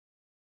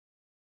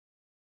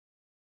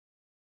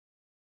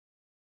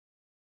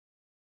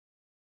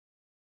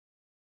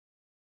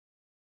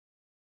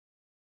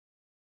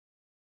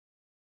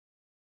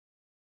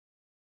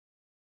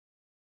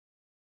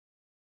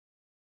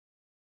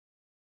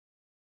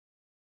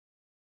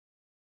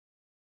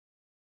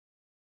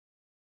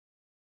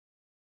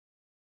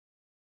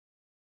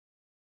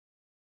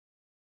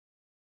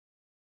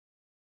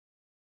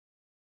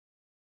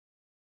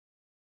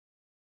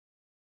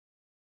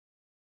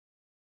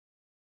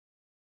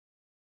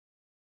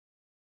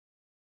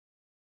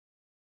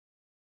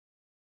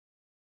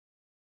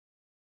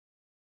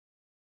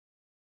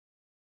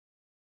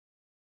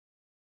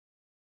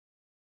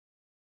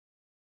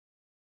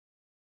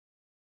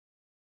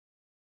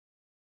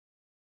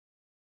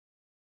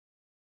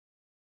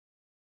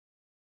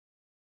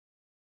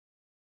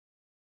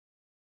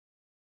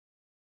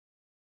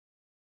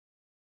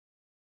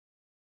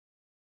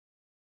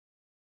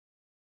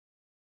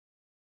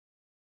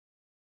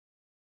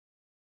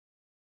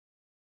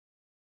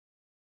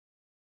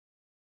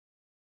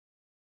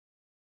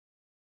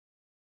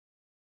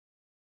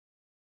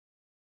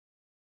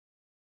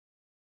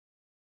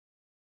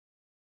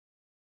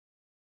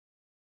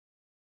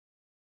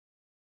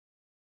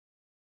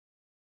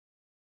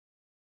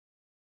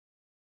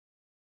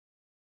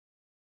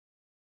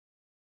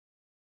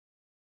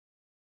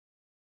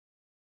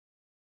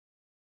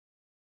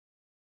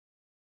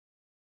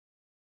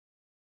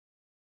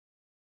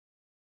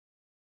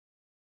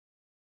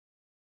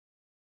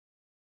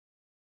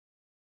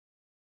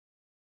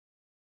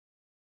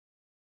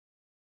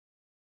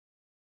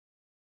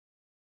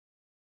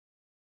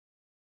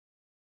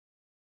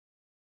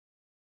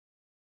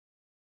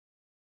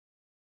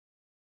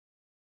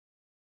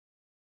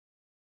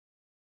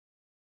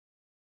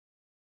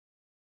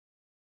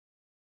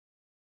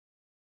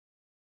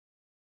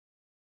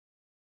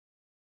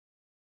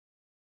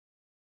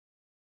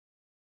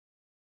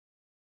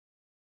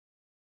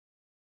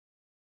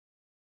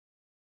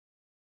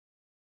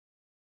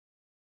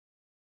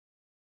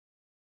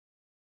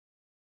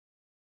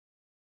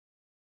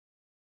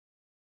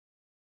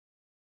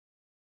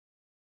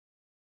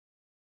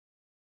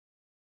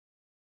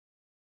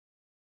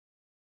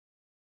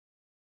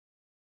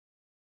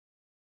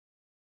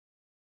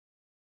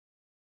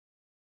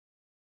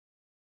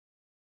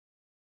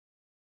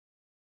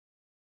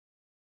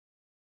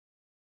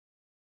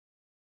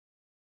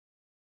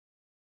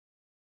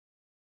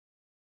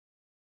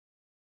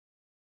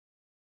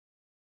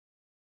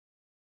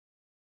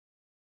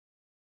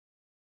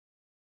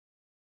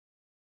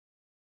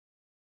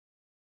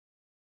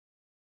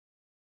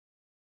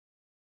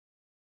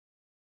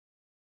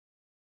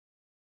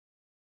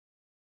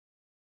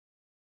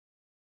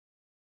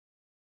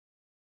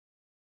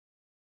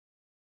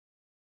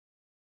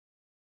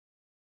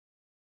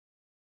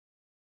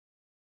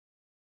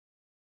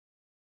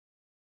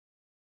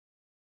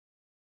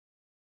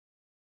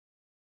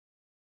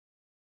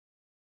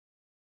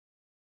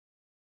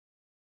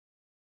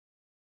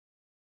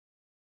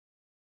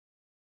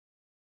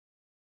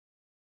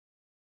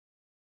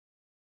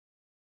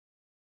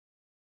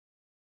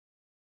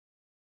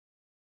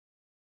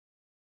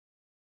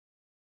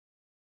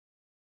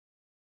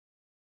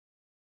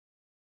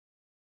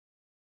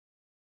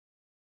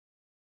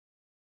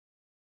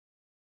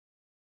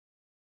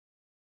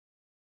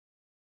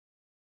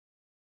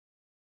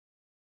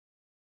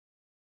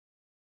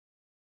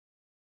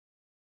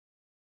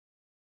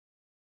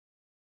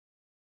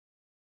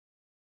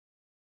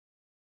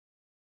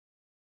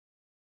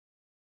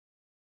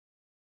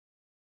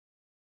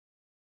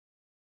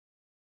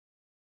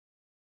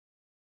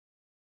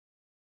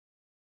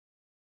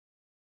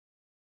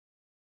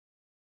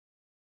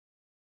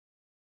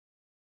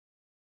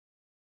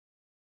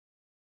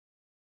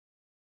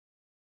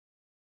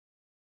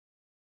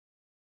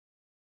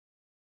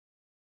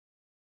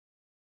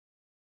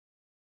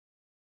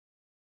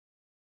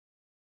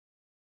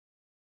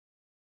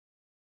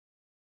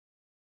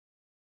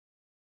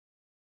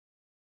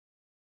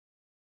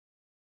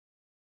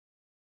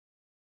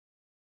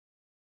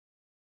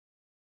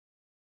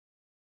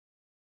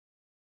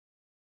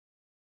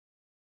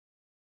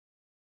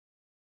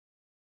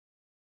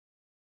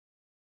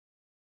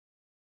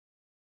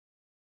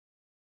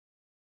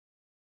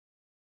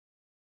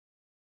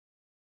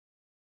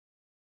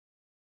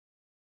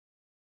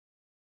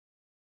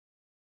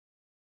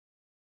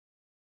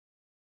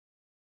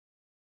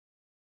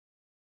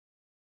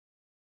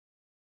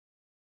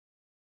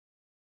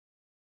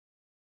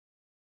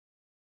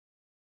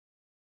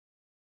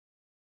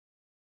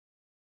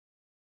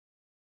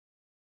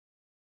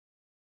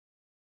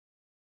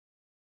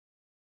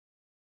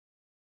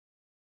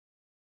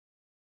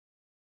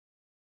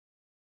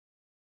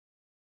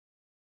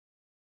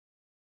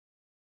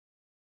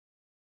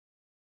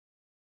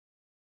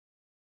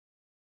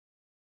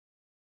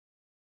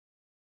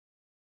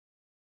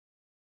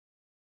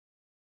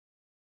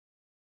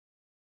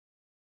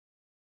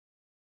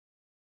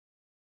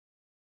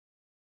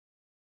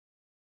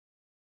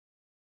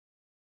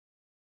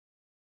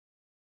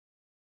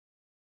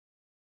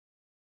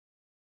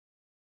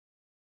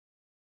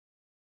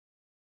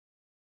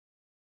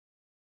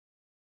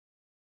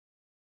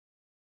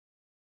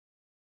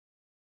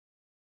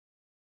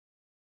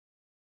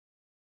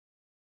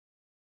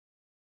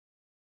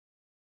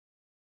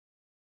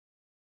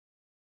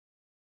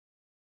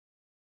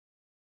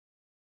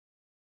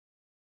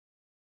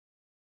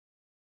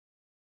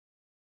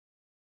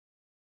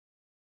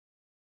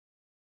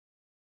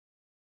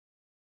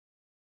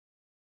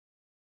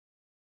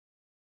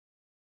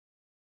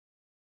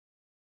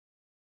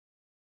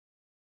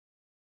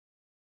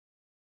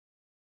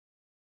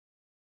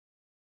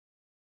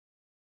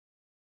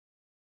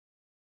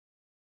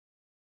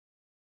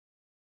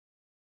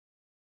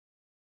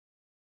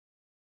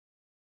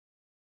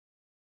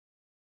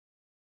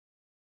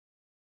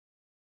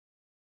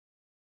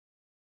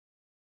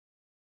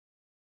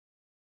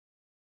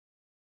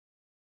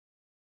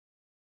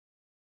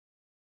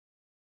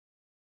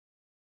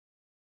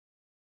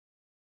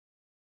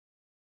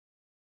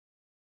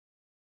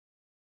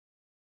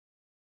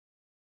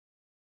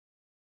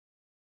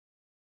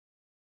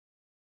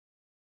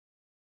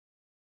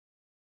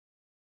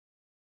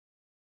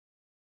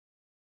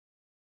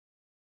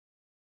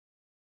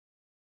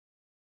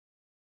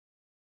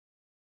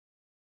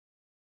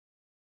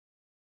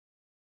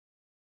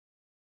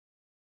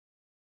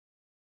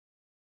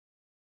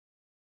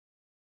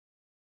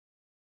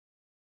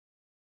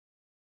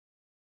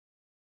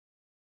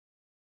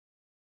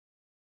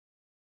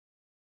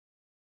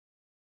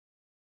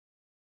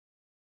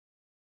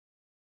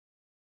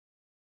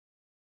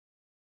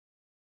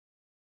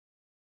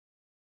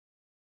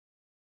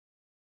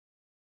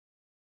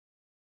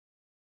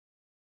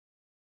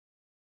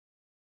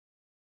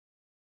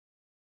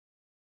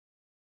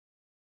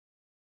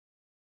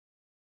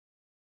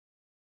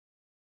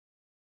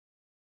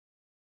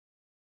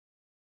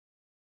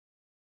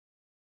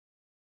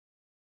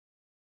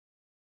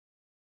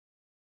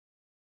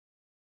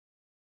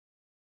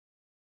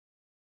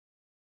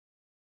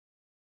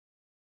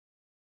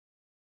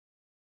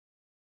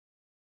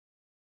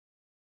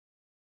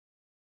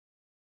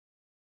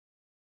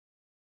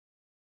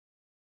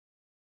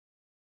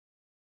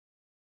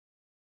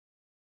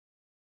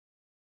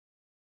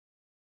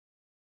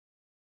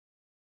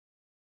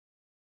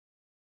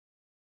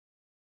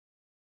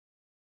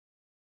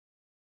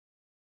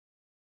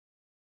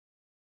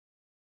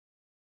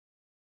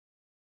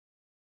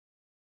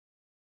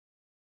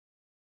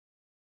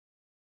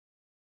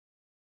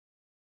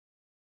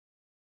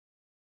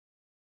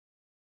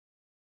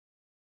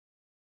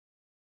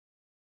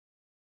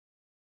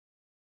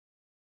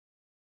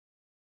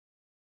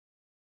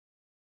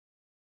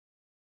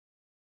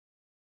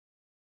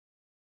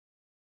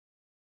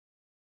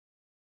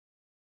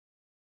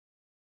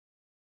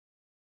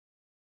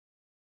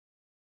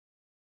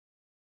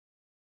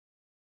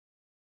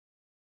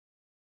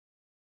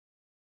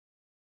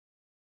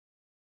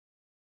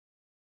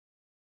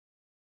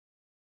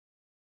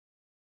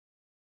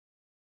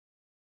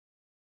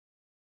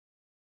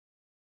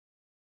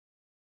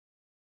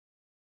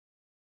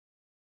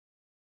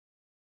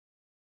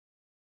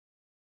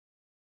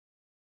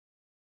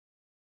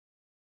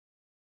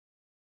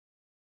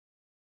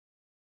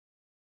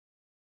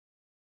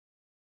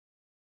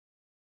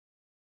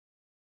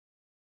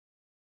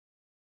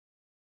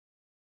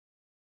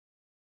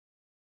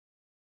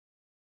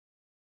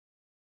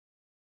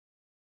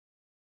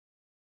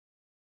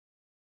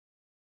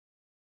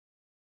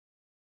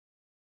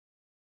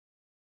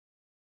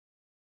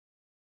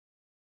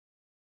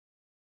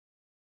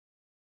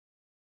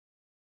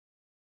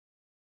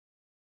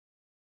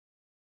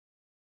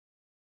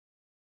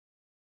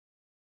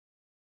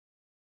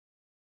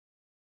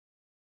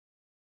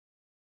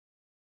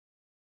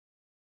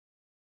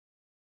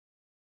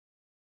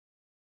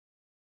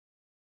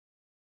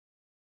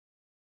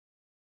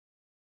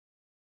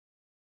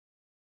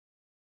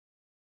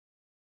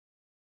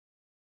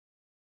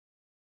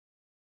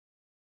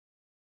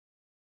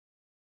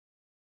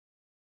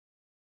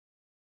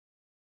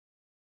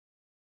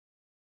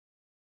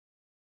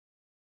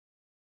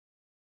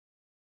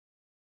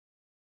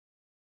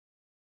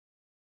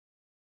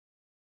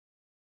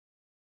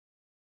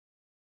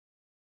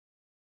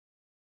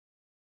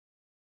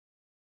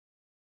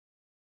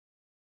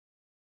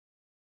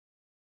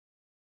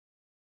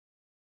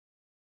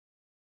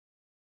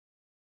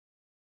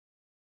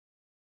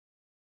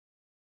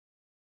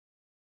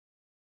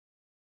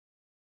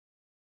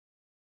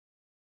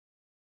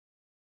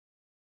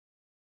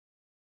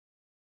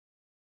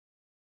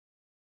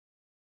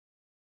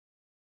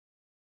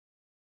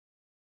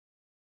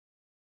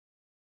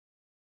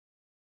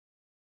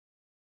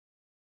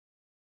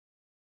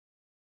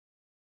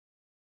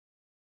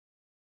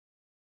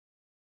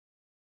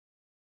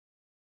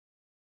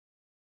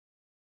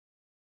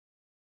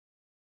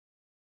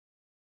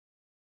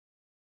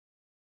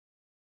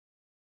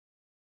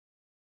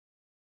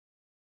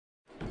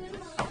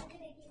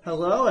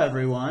Hello,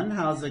 everyone.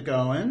 How's it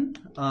going?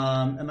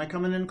 Am I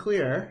coming in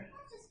clear?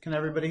 Can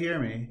everybody hear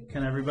me?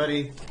 Can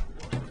everybody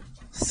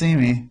see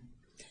me?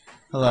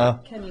 Hello.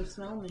 Can you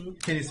smell me?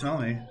 Can you smell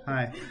me?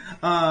 Hi.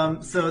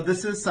 So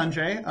this is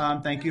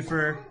Sanjay. Thank you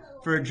for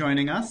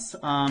joining us.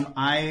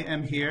 I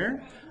am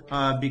here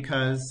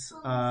because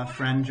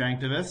friend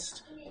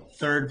Janktivist,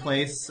 third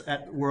place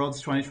at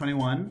Worlds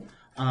 2021,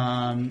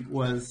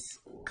 was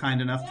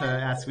kind enough to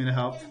ask me to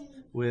help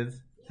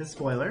with his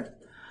spoiler.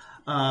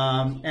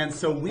 And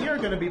so we are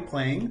going to be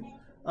playing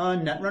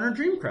Netrunner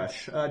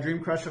Dreamcrush.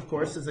 Dreamcrush, of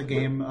course, is a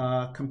game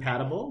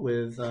compatible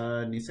with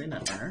Nisei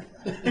Netrunner.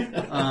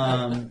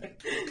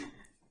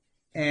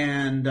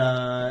 And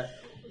the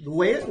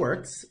way it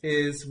works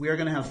is we are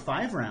going to have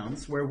 5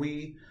 rounds where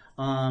we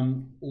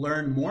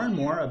learn more and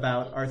more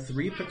about our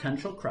 3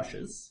 potential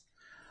crushes.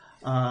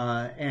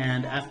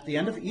 And at the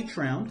end of each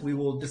round, we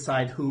will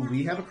decide who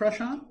we have a crush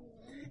on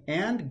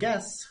and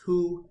guess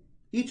who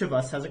each of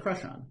us has a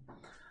crush on.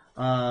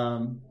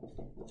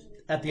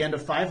 At the end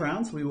of 5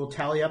 rounds, we will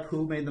tally up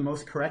who made the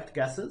most correct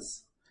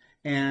guesses,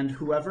 and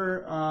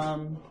whoever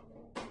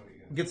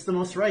gets the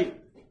most right,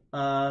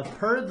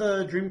 per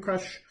the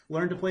Dreamcrush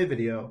Learn to Play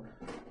video,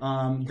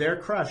 their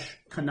crush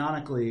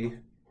canonically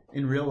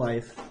in real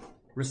life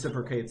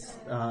reciprocates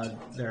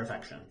their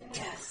affection.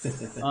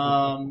 Yes.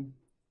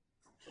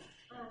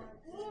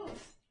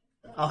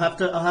 I'll have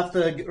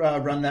to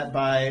run that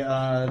by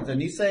the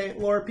Nisei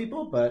lore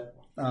people, but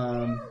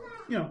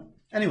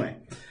anyway.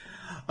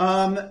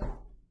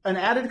 An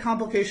added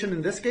complication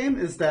in this game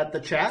is that the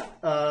chat,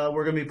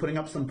 we're going to be putting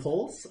up some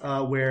polls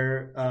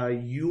where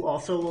you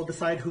also will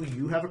decide who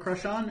you have a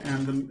crush on,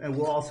 and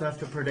we'll also have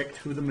to predict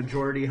who the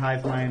majority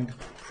hive mind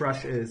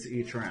crush is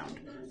each round.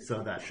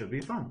 So that should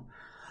be fun.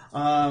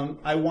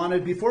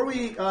 Before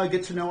we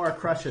get to know our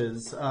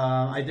crushes,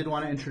 I did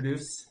want to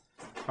introduce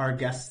our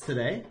guests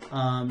today.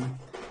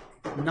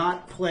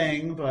 Not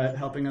playing, but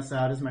helping us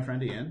out is my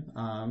friend Ian.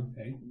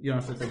 Okay. You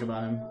don't have to think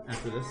about him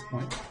after this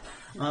point.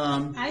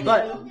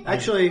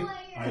 Actually,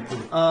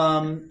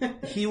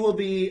 he will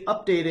be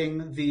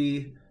updating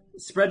the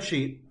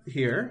spreadsheet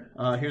here.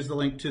 Here's the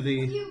link to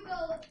the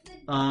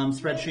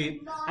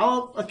spreadsheet.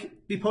 I'll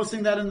be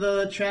posting that in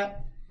the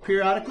chat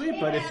periodically,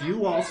 but if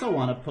you also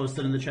want to post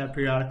it in the chat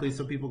periodically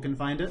so people can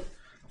find it,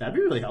 that'd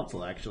be really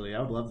helpful, actually. I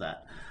would love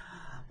that.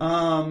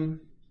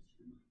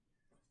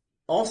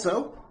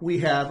 Also, we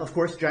have, of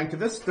course,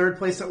 Janktivist, 3rd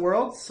place at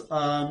Worlds,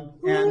 and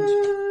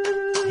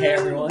hey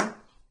everyone,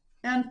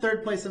 and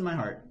 3rd place in my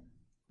heart.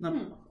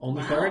 No,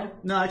 only 3rd?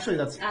 No, actually,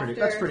 that's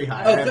pretty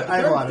high. Oh, I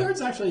have a lot of.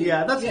 Third's actually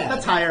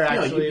that's higher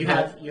actually.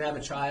 No, you have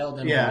a child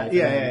and yeah.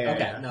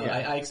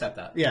 I accept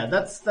that. Yeah,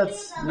 that's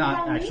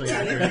not actually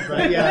accurate,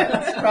 but yeah,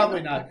 that's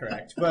probably not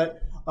correct.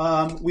 But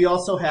we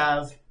also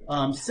have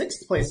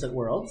 6th place at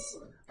Worlds,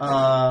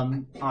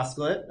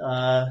 Osclet,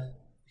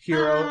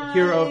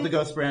 hero of the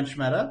Ghost Branch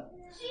meta.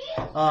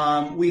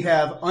 We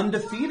have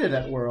Undefeated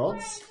at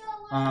Worlds.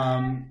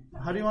 How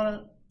do you want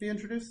to be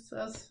introduced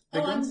as?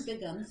 Big Guns? Big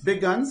Guns.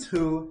 Big Guns,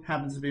 who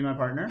happens to be my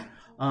partner.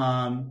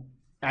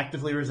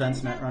 Actively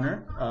resents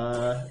Netrunner.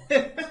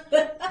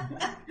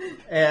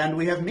 And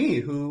we have me,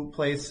 who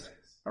placed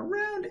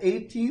around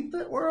 18th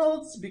at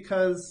Worlds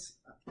because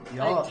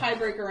y'all...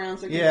 Tiebreaker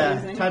rounds are confusing.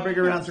 Yeah,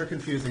 tiebreaker rounds are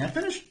confusing. I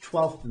finished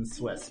 12th in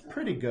Swiss.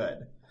 Pretty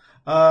good.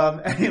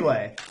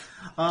 Anyway,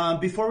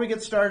 before we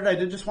get started, I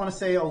did just want to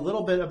say a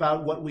little bit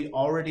about what we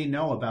already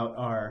know about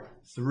our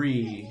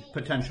 3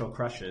 potential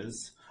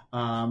crushes.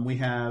 We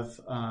have,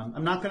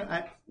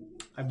 I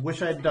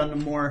wish I had done a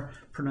more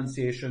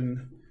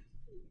pronunciation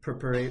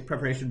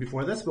preparation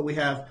before this, but we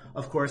have,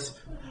 of course,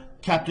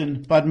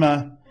 Captain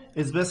Padma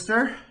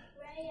Isbister.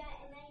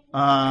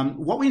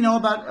 What we know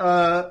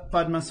about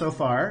Padma so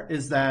far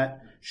is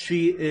that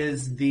she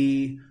is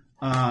the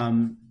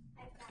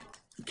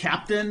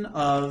captain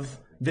of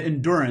the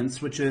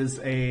Endurance, which is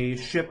a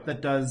ship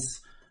that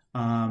does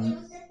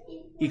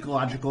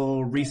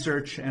ecological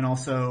research and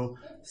also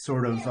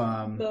sort of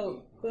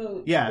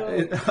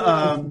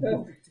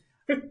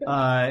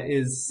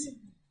is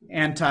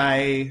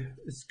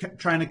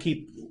trying to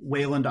keep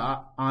Wayland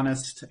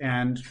honest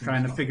and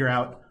trying to figure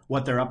out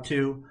what they're up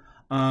to.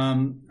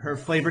 Her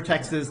flavor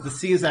text is, "The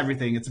sea is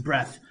everything. Its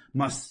breath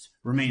must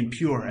remain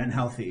pure and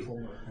healthy."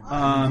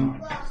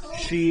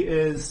 She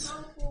is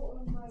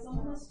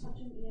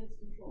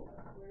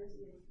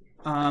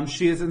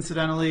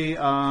incidentally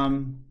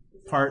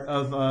part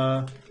of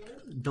a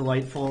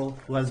delightful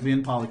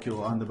lesbian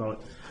polycule on the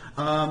boat.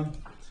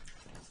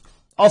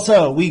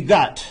 Also, we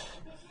got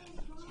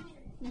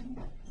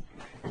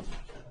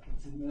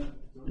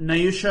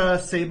Nayusha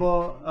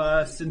Sable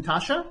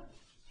Sintasha?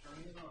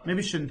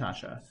 Maybe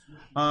Shintasha.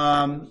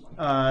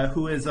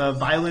 Who is a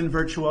violin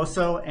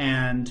virtuoso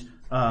and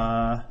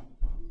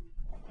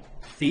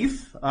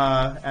thief,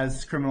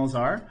 as criminals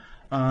are.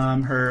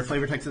 Her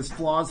flavor text is,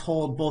 "Flaws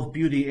hold both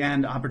beauty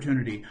and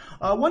opportunity."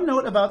 One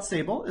note about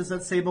Sable is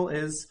that Sable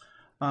is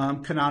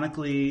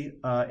canonically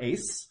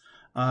ace,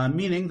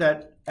 meaning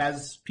that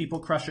as people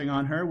crushing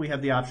on her, we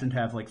have the option to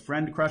have like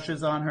friend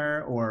crushes on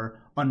her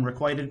or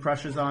unrequited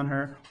crushes on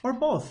her, or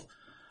both.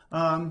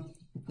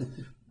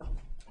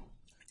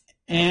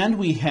 And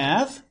we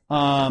have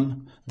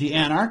the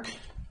Anarch,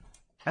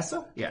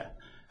 Esâ? Yeah.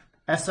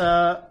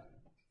 Esâ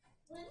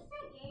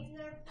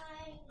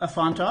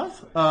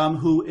Afontov,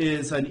 who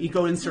is an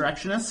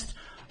eco-insurrectionist.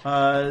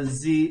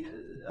 Z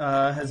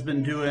has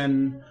been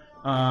doing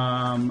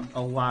a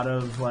lot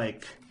of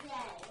like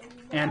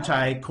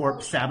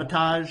anti-corp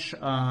sabotage.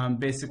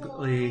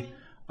 Basically,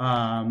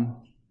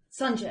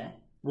 Sanjay,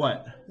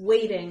 what?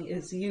 waiting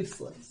is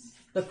useless.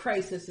 The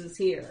crisis is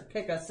here.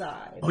 Pick a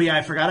side. Oh yeah,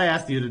 I forgot I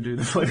asked you to do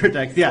the flavor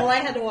text. Yeah. Well, I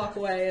had to walk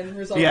away and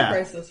resolve Yeah. the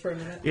crisis for a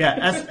minute.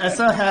 Yeah,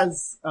 Esâ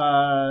has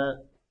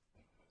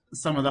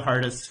some of the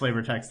hardest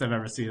flavor text I've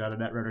ever seen on a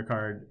Netrunner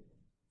card.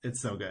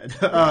 It's so good.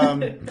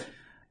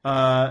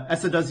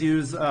 Esâ does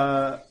use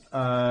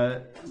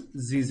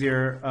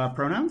Zizir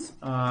pronouns.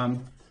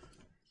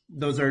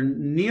 Those are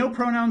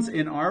neo-pronouns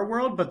in our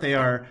world, but they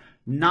are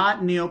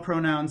not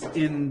neo-pronouns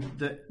in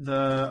the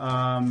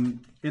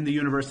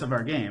universe of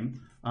our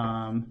game.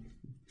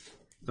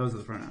 Those are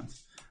the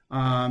pronouns.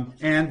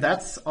 And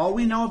that's all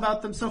we know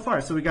about them so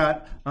far. So we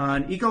got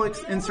an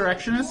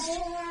eco-insurrectionist,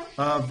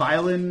 a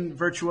violin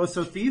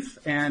virtuoso thief,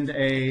 and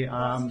a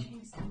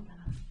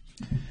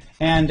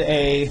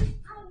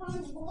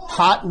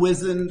hot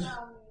wizened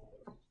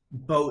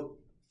boat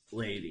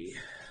lady.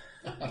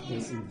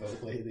 Wizened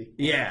boat lady.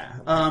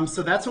 Yeah.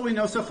 So that's what we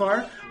know so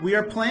far. We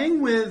are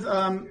playing with.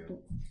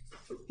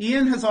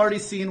 Ian has already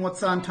seen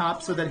what's on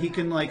top, so that he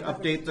can like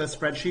update the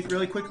spreadsheet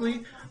really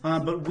quickly.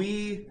 But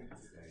we,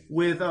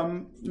 we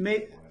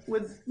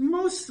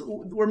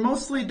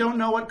mostly don't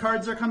know what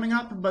cards are coming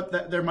up,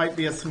 but there might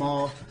be a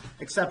small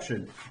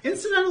exception.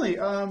 Incidentally,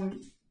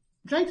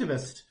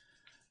 Janktivist,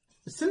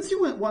 since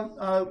you went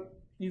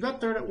you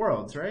got third at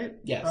Worlds, right?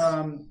 Yes.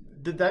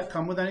 Did that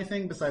come with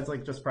anything besides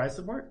like just prize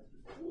support?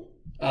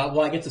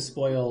 Well, I get to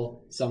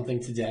spoil something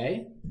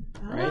today,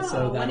 right?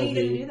 So when are you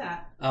going to do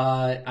that?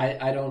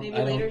 I don't. Maybe I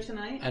don't, later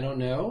tonight? I don't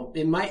know.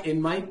 It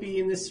might be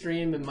in this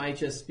stream. It might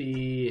just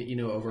be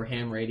over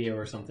ham radio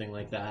or something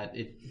like that.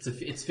 It's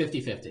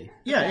 50-50.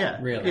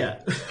 Yeah. Really.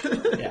 Yeah.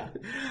 Yeah.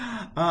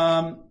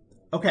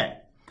 Okay.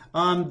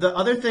 The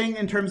other thing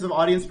in terms of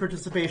audience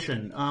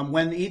participation,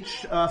 when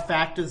each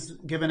fact is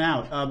given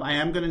out, I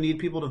am going to need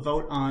people to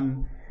vote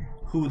on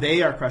who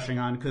they are crushing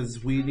on,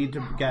 because we need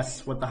to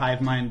guess what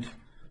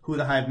who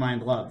the hive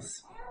mind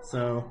loves.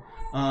 So,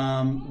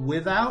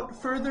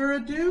 without further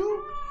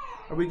ado,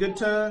 are we good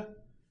to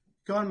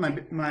go on?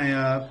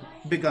 My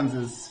Big Guns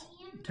is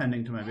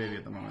tending to my baby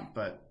at the moment,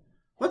 but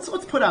let's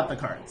put out the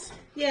cards.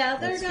 Yeah,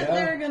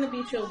 there are going to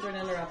be children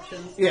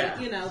interruptions. Yeah.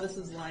 But, this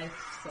is life.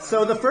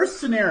 So the first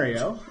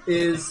scenario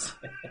is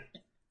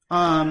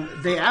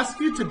they ask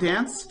you to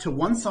dance to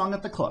one song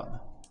at the club.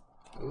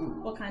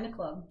 Ooh. What kind of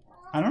club?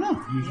 I don't know.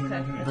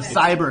 Okay. The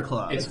Cyber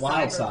Club. It's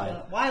Wild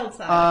Side. Wild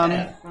Side.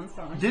 Okay. One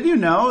song. Did you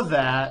know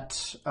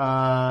that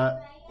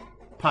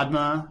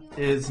Padma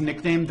is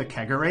nicknamed the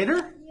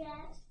Kegerator?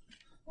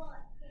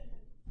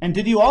 And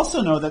did you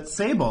also know that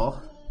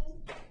Sable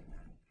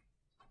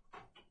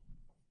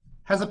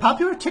has a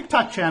popular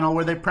TikTok channel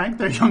where they prank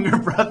their younger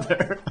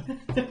brother?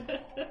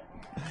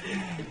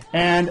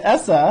 And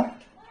Esâ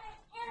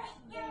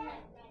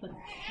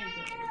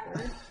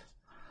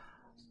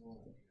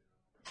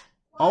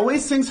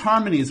always sings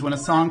harmonies when a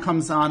song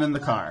comes on in the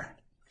car.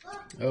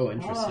 Oh,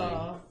 interesting.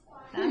 Oh,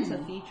 that's a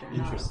feature.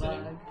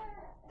 Interesting.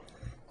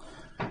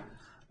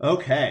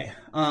 Okay.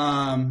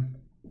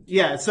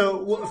 Yeah,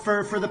 so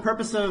for the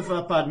purpose of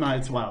Padma,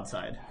 it's Wild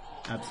Side.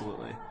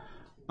 Absolutely.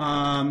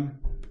 All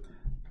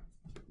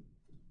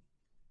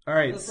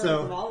right,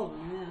 so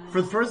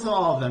for the first of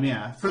all of them,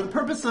 yeah. For the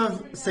purpose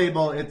of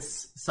Sable,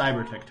 it's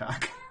Cyber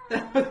TikTok.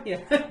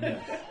 Yeah.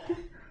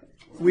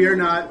 We are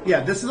not. Yeah,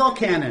 this is all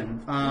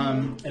canon.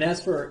 And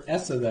as for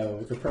Esâ,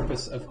 though, the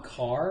purpose of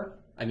car,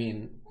 I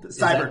mean,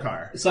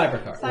 Cybercar.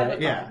 Cybercar, right?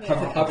 Yeah.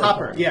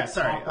 Hopper. Yeah,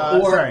 sorry.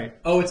 Sorry.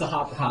 Oh, it's a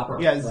hopper.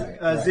 Yeah,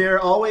 right. Zir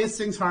always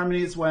sings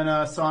harmonies when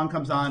a song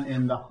comes on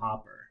in the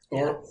hopper.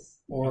 Or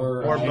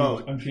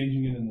boat. I'm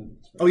changing it in the...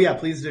 Oh yeah,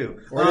 please do.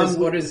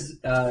 What does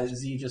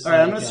Z just all right,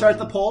 I'm going to start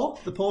the poll.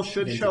 The poll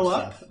should show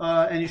up,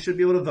 stuff. and you should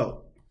be able to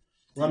vote.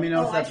 Let me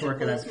know if that's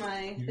working. I should close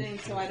my thing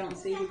so I don't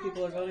see who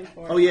people are voting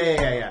for. Oh,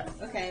 yeah.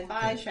 Okay,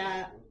 bye,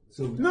 chat.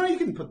 So No, you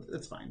can put...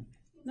 It's fine.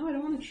 No, I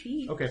don't want to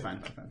cheat. Okay,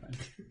 fine.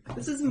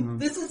 This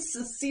is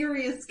a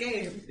serious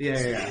game.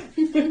 Yeah.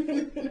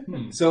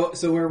 So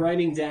we're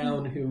writing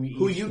down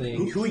who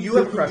you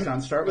have crushed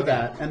on. Start with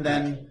that, and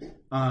then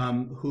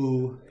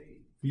who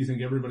you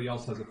think everybody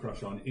else has a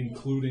crush on,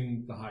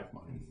 including the hive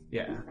mind.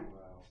 Yeah.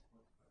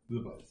 The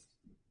both.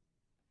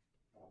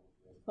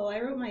 Well, I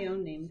wrote my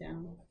own name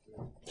down.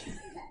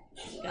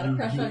 Got a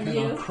crush on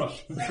cannot you?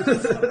 Crush. I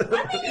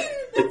mean,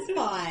 that's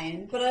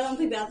fine, but I don't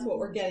think that's what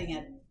we're getting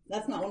at.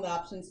 That's not one of the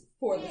options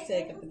for the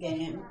sake of the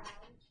game.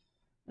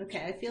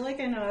 Okay, I feel like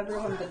I know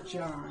everyone but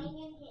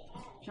John.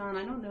 John,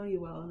 I don't know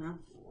you well enough.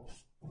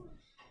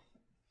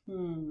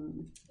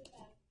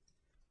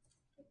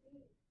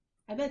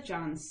 I bet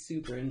John's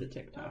super into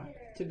TikTok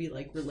to be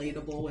like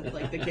relatable with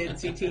like the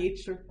kids you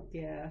teach.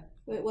 Yeah.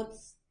 Wait,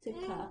 what's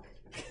TikTok?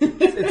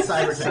 It's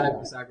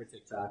cyber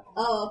TikTok.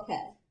 Oh,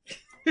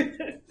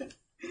 okay.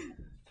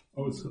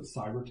 Oh, it's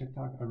cyber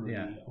TikTok? I really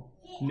Yeah. know.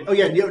 Oh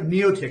yeah,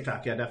 Neo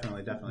TikTok. Yeah,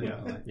 definitely.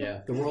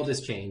 Yeah, the world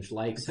has changed.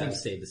 Likes have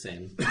stayed the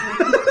same.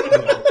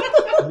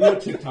 Neo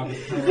TikTok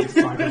is kind of like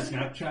cyber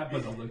Snapchat,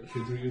 but all the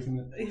kids are using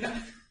it. Yeah.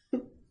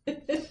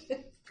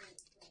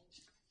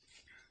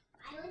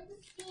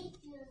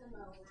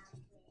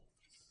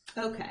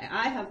 Okay,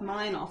 I have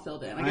mine all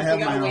filled in. I guess have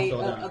we gotta mine all wait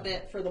filled in. a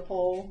bit for the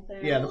poll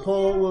there. Yeah, the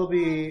poll will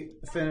be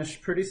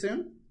finished pretty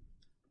soon.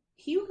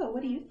 Hugo,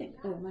 what do you think?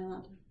 Oh, am I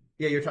allowed to?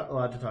 Yeah, you're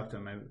allowed to talk to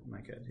my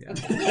kid. Yeah.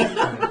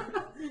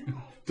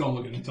 Don't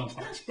look at it. Don't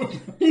talk to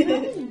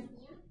him.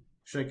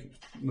 Should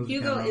I move the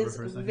Hugo camera over is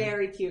for a second?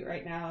 very cute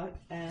right now,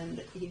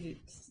 and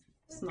he's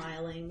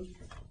smiling.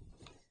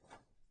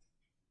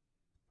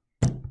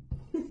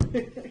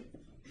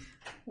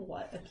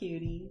 What a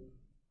cutie.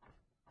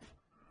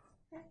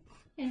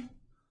 The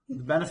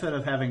benefit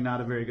of having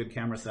not a very good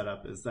camera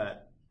setup is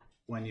that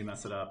when you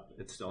mess it up,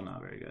 it's still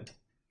not very good.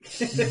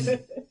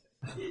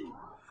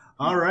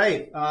 All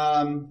right.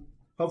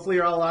 Hopefully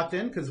you're all locked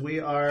in because we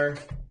are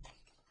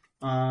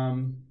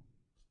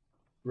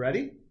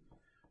ready.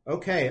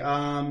 Okay.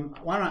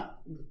 Why not?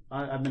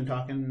 I've been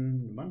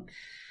talking a bunch.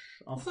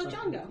 So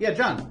John go. Yeah,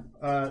 John.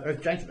 Or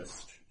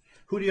Janktivist.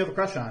 Who do you have a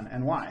crush on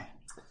and why?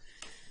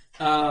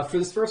 For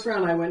this first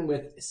round, I went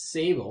with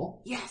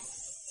Sable. Yes.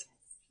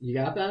 You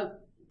got that?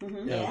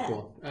 Mm-hmm. Yeah. Oh,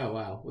 cool. Oh,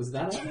 wow. Was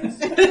that obvious?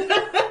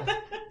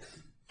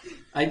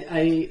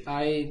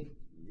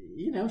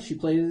 she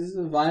plays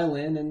the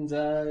violin and,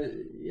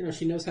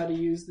 she knows how to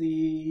use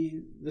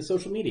the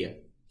social media.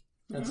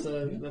 That's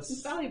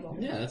It's valuable.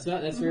 Yeah, that's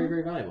very,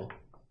 very valuable.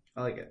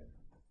 I like it.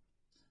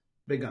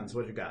 Big guns.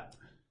 What you got?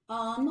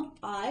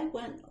 I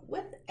went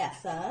with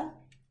Esâ.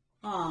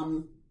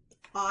 I'm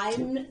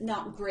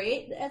not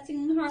great at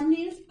singing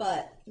harmonies,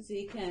 but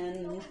Z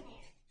can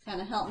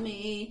kind of help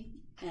me,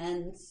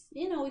 and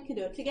we can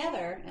do it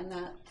together, and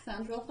that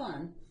sounds real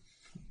fun.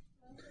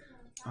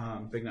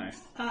 Big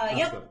knife.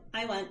 Yep. Good.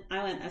 I went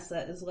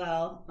Esâ as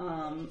well.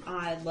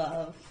 I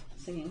love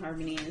singing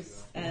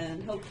harmonies,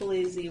 and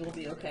hopefully Z will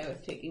be okay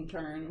with taking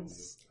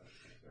turns.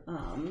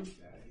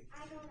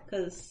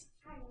 Because,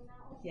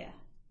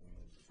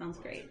 sounds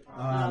great.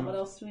 What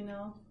else do we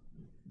know?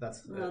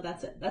 That's No, it.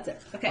 that's it. That's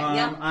it. Okay,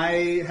 yeah.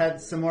 I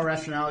had some more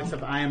rationale,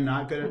 except I am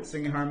not good at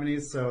singing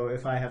harmonies, so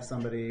if I have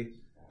somebody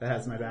that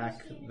has my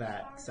back,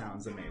 that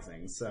sounds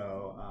amazing.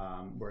 So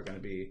we're going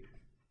to be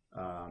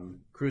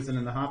cruising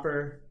in the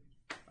hopper,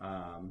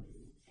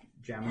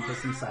 jamming to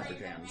some cyber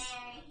jams.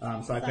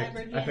 So I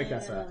picked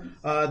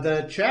Esâ.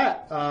 The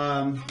chat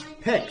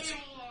picked.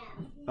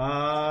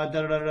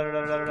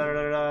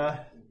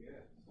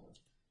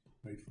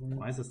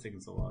 Why is this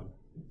taking so long?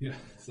 Yeah.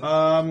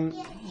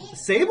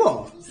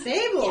 Sable.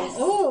 Sable. Yes.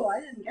 Oh,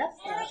 I didn't guess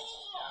that.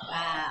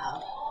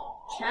 Wow.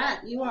 Chat,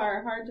 you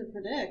are hard to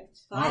predict.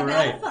 5 All out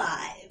right. of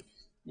 5.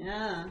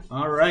 Yeah.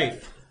 All right.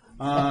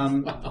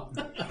 I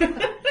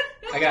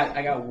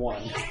got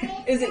one.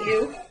 Is it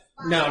you?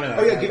 No.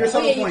 Oh yeah, give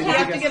yourself a point. You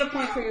have to get a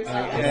point for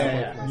yourself.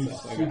 Yeah. You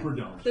super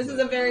don't. This is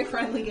a very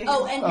friendly game.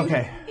 Oh, and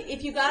Okay.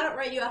 if you got it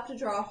right, you have to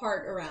draw a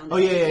heart around it. Oh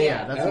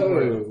yeah. That's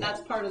important.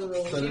 That's part of the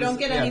rules. So You this- don't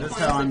get yeah, any this is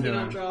points how I'm if you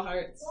doing. don't draw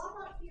hearts.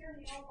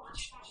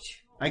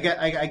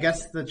 I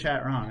guessed the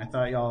chat wrong. I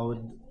thought y'all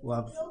would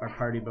love our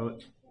party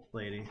boat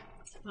lady.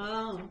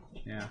 Oh.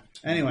 Yeah.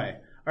 Anyway,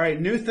 all right.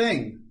 New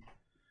thing.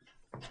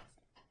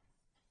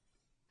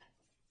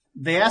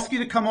 They ask you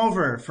to come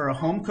over for a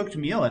home cooked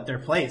meal at their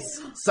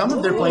place. Some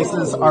of their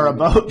places are a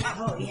boat.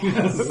 Oh,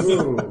 yes.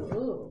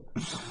 Ooh.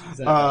 Is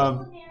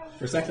that-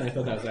 for a second, I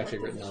thought that was actually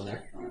written on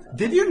there.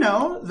 Did you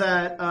know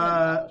that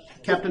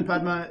Captain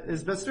Padma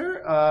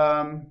Isbister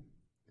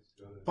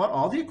bought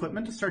all the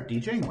equipment to start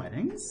DJing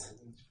weddings?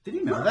 Did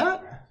you know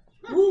that?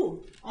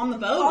 Ooh. On the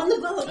boat. On the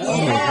boat. Oh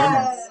my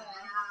Yes.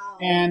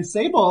 And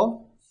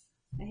Sable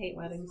I hate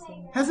weddings.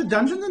 So. has a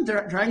Dungeons and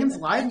Dragons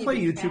live play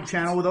be YouTube fast.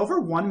 channel with over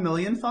 1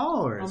 million A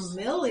followers.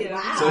 million.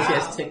 Wow. So she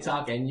has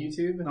TikTok and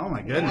YouTube? Oh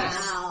my goodness.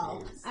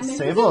 Wow. I mean,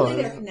 Sable,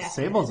 presumably they're connected.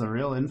 Sable's a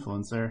real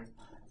influencer.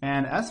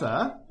 And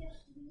Esâ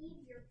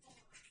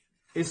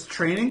is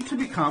training to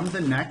become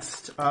the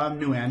next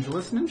New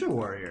Angeles Ninja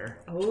Warrior.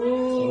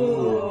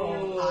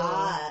 Ooh.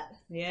 Hot.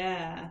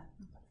 Yeah.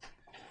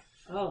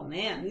 Oh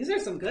man, these are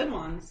some good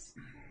ones.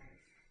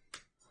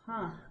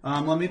 Huh.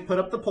 Let me put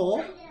up the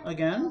poll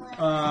again.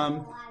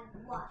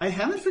 I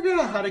haven't figured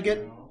out how to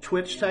get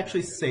Twitch to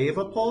actually save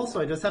a poll,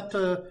 so I just have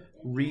to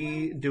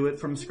redo it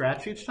from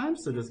scratch each time.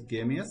 So just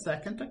give me a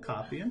second to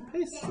copy and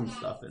paste some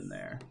stuff in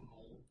there.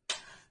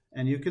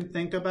 And you can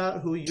think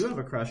about who you have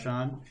a crush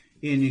on.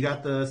 Ian, you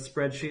got the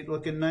spreadsheet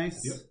looking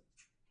nice? Yep.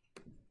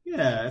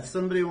 Yeah, if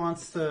somebody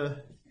wants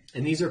to...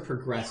 And these are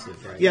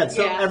progressive, right? Yeah,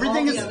 so Yeah,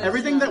 everything all is the other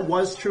everything stuff. that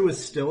was true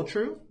is still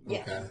true.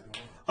 Yes. Okay.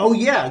 Oh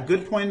yeah,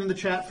 good point in the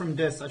chat from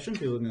Dis. I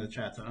shouldn't be looking at the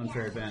chat, it's an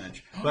unfair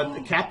advantage. But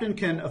the captain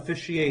can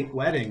officiate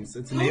weddings.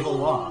 It's naval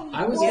law.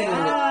 I was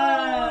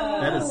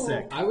That is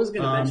sick. I was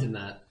going to mention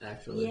that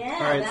actually. Yeah. All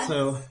right,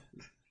 all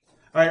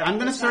right, I'm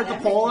going to start the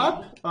poll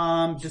up.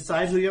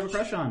 Decide who you have a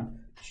crush on.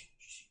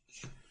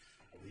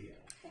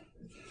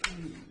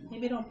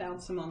 Maybe don't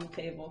bounce him on the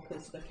table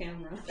because the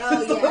camera.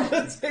 Oh, yeah.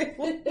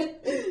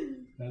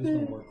 That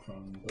is my work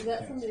phone. Is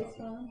that somebody's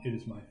phone? It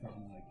is my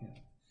phone. I can't.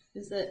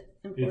 Is it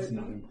important? It's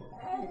not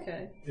important.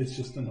 Okay. It's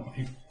just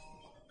annoying.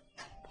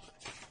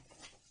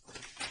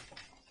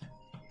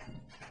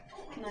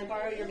 Can I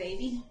borrow your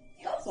baby?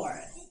 Go for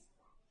it.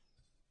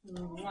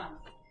 Mwah.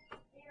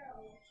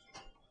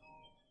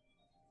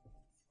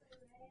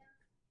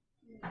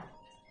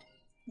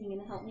 You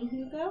gonna help me,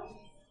 Hugo?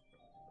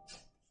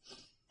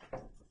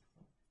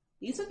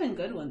 These have been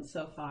good ones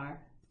so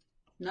far.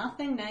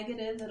 Nothing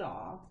negative at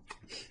all.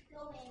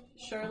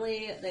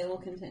 Surely they will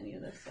continue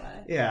this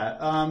way.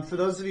 Yeah, for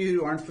those of you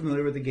who aren't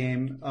familiar with the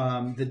game,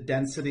 the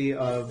density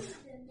of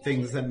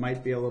things that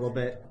might be a little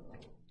bit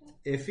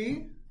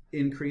iffy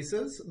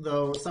increases,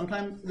 though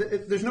sometimes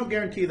there's no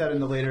guarantee that in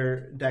the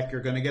later deck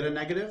you're going to get a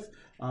negative.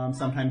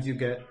 Sometimes you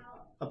get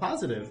a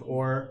positive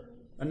or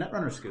a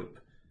Netrunner scoop.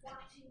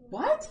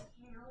 What?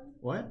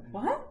 What?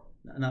 What?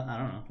 No, I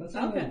don't know. That's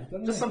Okay.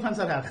 Just sometimes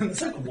that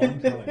happens. one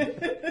time.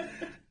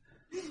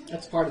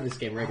 That's part of this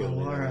game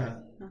regularly.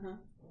 Laura, Uh-huh.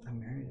 I'm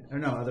married. Or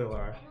no, other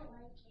Laura.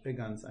 Big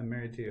guns. I'm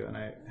married to you, and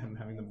I am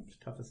having the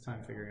toughest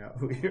time figuring out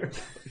who you're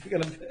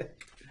gonna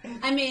pick.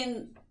 I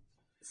mean,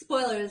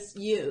 spoilers,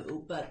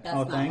 you, but that's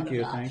Oh, not thank one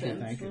you, of the thank you,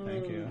 options.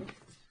 thank you.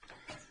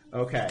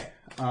 Okay.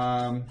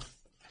 All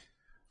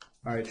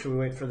right. Should we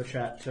wait for the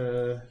chat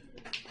to?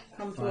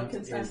 Come to a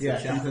consensus. Yeah,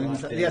 chat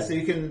locked in? yeah. So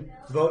you can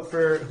vote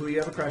for who you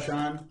have a crush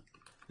on.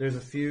 There's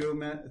a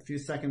few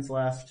seconds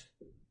left.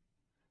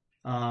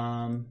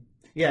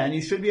 Yeah, and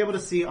you should be able to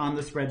see on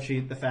the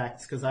spreadsheet the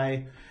facts because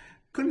I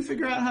couldn't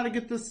figure out how to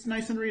get this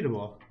nice and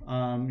readable.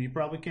 You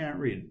probably can't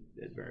read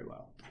it very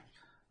well.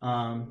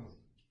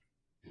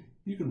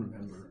 You can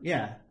remember.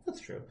 Yeah,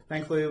 that's true.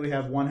 Thankfully, we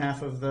have one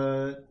half of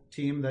the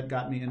team that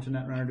got me into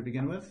Netrunner to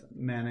begin with,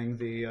 manning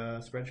the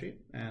spreadsheet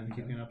and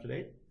keeping it up to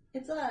date.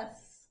 It's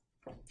us.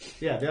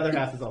 Yeah, the other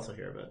half is also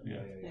here, but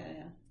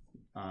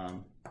Yeah.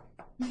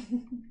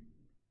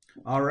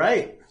 All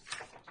right.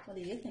 What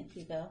do you think,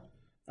 Hugo?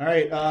 All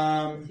right.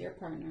 Your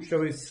partner. Shall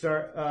we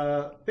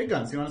start? Big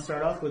Guns, you want to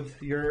start off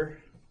with your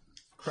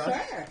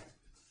crush? Sure.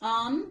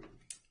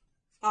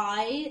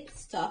 I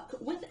stuck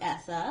with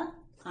Esâ.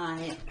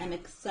 I am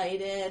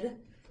excited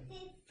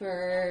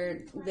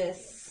for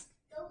this,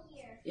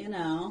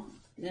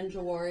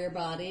 Ninja Warrior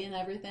body and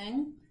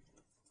everything.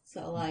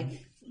 So,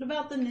 like... What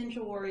about the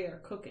Ninja Warrior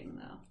cooking,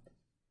 though?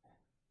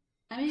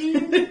 I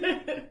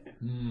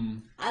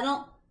mean... I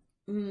don't...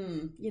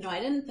 I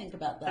didn't think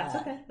about that. That's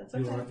okay. That's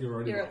okay. You're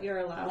already You're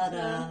allowed But,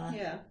 to.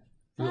 Yeah.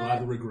 You're allowed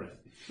to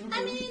regret.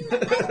 I mean,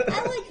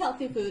 I like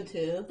healthy food,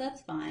 too.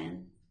 That's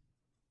fine.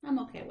 I'm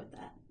okay with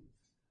that.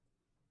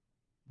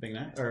 Big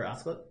Night or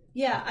Osclet?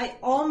 Yeah, I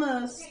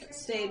almost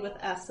stayed with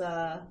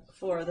Esâ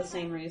for the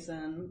same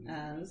reason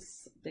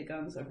as Big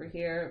Guns over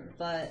here,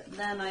 but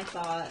then I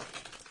thought,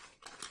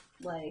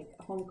 like,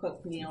 a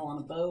home-cooked meal on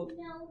a boat,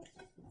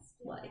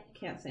 like,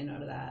 can't say no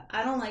to that.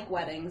 I don't like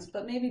weddings,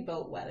 but maybe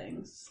boat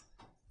weddings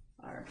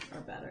are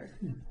better.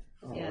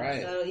 All Yeah,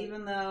 right. so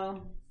even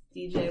though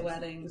DJ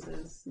weddings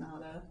is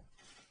not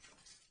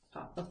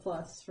a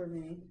plus for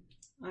me,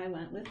 I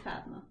went with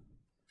Padma.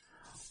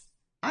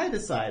 I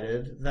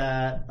decided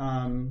that,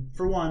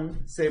 for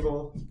one,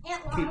 Sable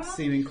keeps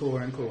seeming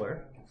cooler and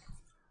cooler.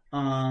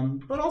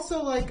 But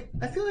also, like,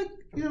 I feel like,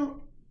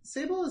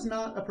 Sable is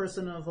not a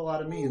person of a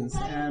lot of means,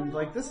 and,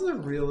 like, this is a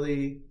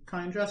really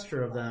kind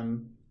gesture of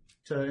them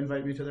to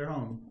invite me to their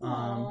home.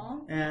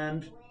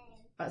 And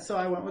so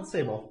I went with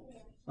Sable.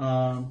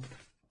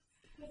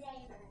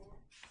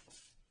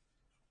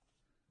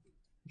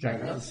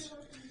 Janktivist.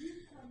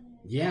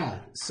 Yeah,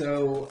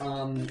 so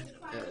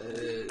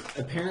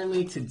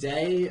apparently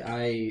today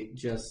I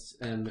just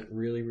am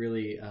really,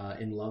 really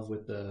in love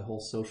with the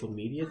whole social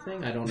media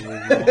thing. I don't know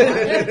why.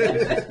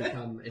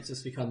 It's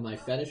just become my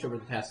fetish over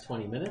the past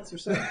 20 minutes or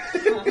so.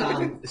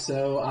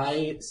 So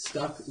I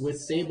stuck with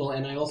Sable,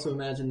 and I also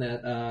imagine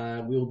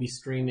that we will be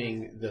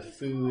streaming the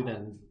food,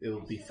 and it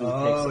will be food pics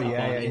up on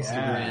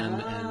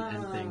Instagram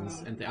and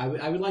things. And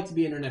I would like to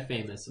be internet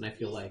famous, and I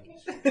feel like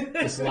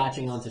just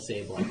latching onto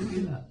Sable, I can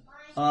do that.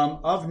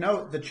 Of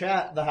note,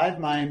 the Hive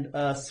Mind,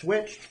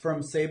 switched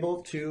from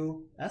Sable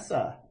to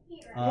Esâ.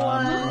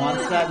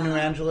 Wants that New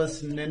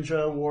Angeles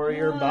Ninja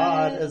Warrior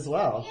bod as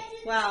well.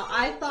 Wow,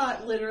 I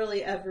thought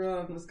literally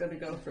everyone was going to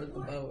go for the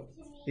boat.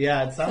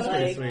 Yeah, it sounds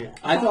pretty sweet.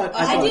 I thought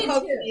did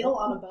Cooked too. meal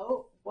on a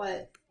boat?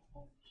 What?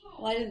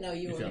 Well, I didn't know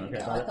you were feeling going to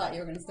okay go. about I thought you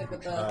were going to stick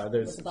with the,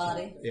 there's with the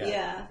body.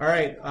 Yeah. All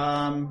right.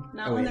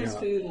 Not when there's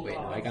food Wait, no,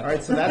 involved. I got All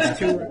right. So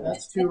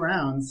that's two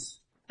rounds.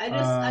 I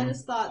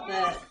just thought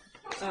that.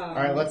 All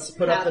right. Let's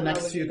put up the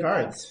next few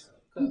cards.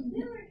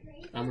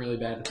 I'm really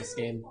bad at this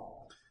game.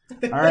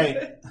 All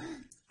right.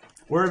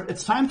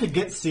 It's time to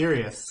get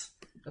serious.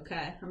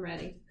 Okay, I'm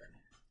ready.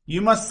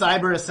 You must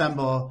cyber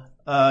assemble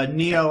a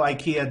Neo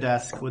IKEA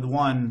desk with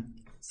one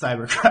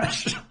cyber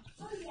crush.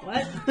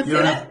 What?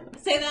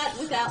 Say that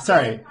without.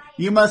 Sorry.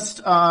 You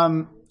must,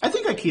 I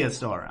think IKEA's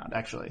still around,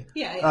 actually.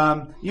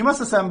 Yeah. You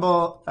must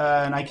assemble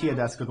an IKEA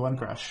desk with one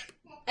crush.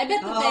 I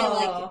bet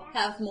that they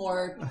have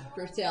more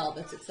for sale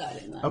that's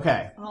exciting though.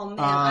 Okay. Oh man,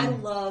 I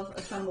love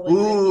assembling.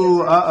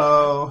 Ooh,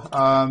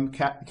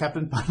 IKEA.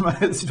 Captain Padma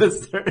is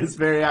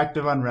very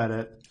active on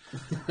Reddit.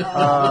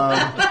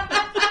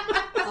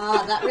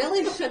 That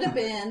really should have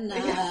been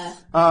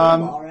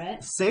football,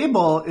 right?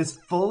 Sable is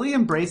fully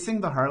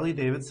embracing the Harley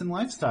Davidson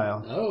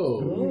lifestyle.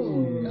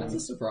 Oh, that's a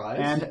surprise.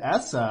 And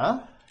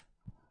Esâ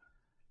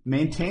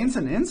maintains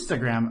a Neo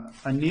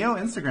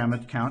Instagram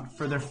account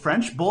for their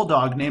French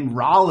bulldog named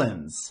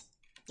Rollins.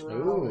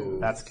 Oh,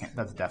 That's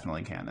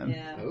definitely canon.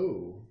 Yeah.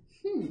 oh.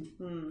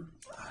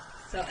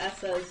 So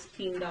Esâ's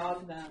king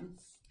dog then.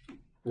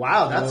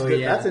 Wow, that's good.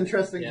 Yeah. That's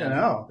interesting to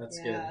know. That's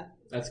Yeah. good.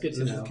 That's good to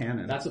This know. is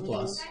canon. That's a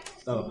plus.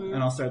 Oh,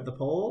 and I'll start the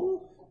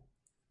poll.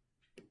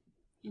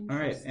 All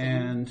right,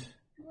 and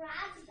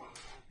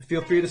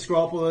feel free to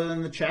scroll up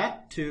in the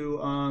chat to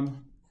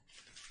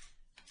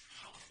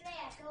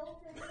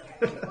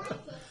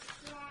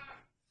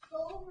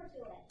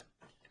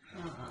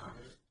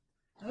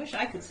I wish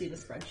I could see the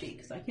spreadsheet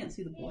because I can't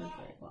see the board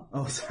very well.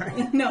 Oh,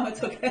 sorry. No,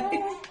 it's okay.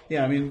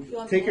 Yeah, I mean,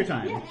 take your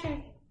time. Yeah,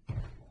 sure.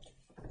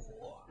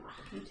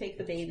 You take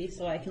the baby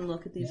so I can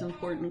look at these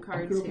important I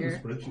cards could open a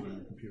here. spreadsheet on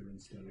the computer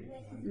and study.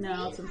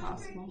 No, it's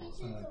impossible.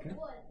 Okay.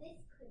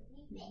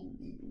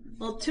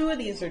 Well, 2 of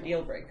these are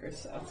deal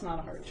breakers, so it's not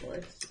a hard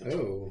choice.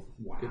 Oh,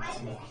 good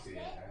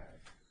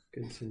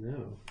to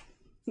know.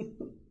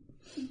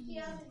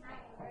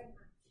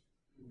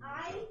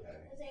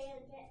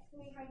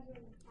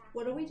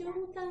 What are we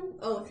doing with them?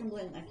 Oh,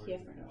 assembling IKEA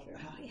furniture.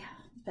 Oh yeah,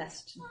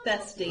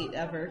 best date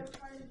ever.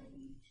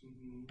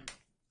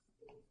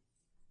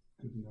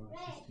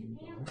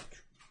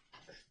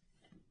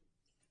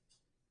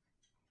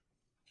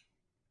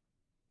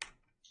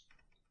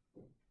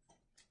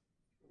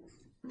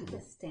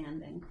 Just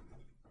standing.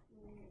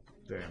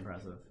 Very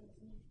impressive.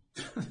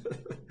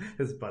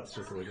 His butt's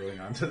just wiggling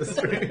onto the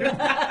screen.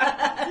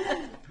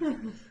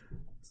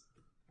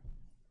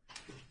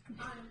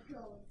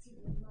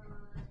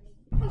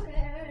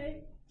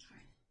 Okay.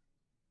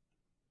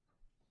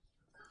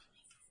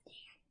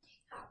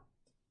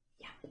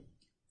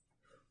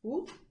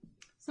 Ooh.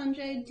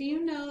 Sanjay, do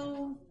you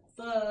know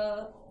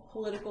the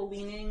political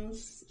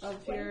leanings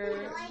of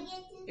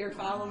your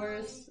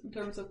followers in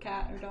terms of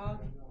cat or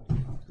dog?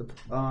 The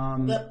I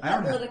don't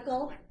know.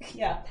 political.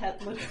 Yeah, pet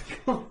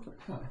political.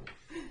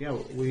 Yeah,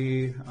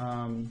 we.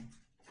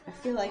 I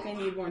feel like I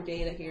need more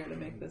data here to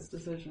make this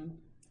decision.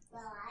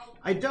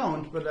 I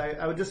don't, but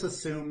I would just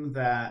assume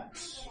that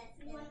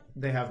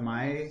they have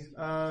my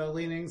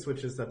leanings,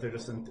 which is that they're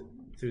just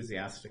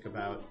enthusiastic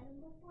about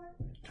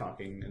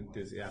talking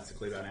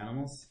enthusiastically about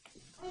animals.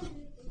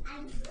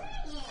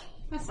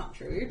 That's not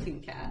true. You're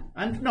team cat.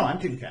 I'm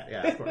Team Cat.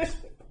 Yeah, of course.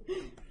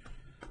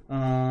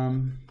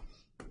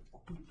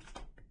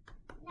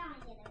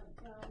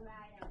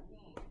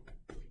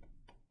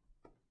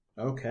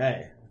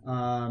 Okay.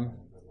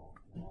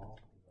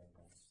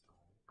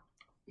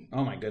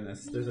 Oh my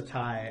goodness, there's a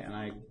tie, and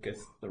I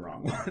guessed the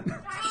wrong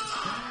one.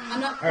 I'm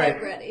not quite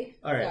right. ready.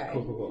 All right, Sorry.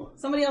 cool.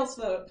 Somebody else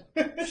vote.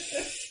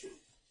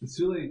 It's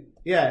too late.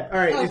 Yeah, all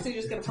right. Oh, so you're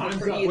just gonna vote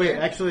Time's for up. either. Wait,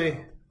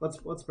 actually,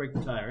 let's break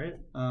the tie, right?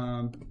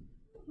 All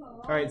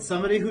right,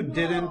 somebody who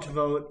didn't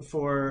vote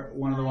for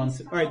one of the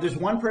ones. All right, there's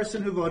one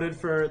person who voted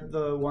for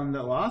the one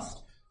that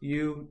lost.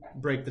 You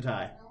break the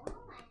tie.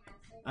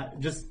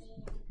 Just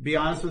be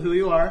honest with who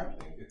you are.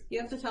 You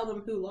have to tell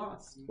them who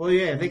lost. Well,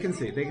 yeah, they can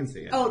see. They can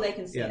see it. Oh, they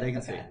can see Yeah, it. they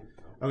can Okay. see it.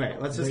 Okay,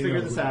 let's just They figure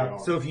know this who they out. are.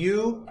 So if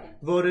you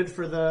voted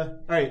for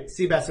the... All right,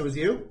 Seabass, it was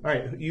you? All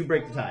right, you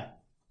break the tie.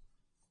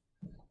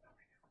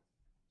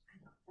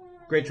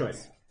 Great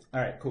choice. All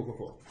right,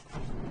 cool.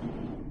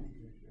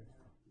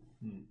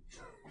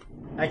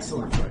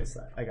 Excellent choice,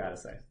 I gotta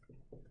say.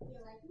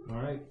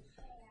 All right.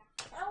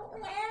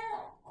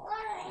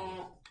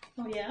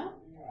 Oh yeah.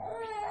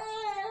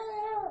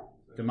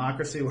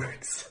 Democracy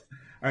works.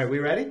 All right, we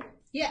ready?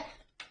 Yeah.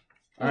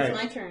 All It's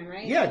right. my turn,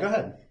 right? Yeah, go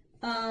ahead.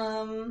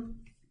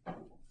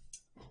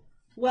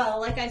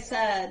 Well, like I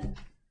said,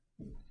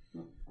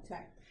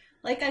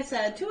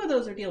 2 of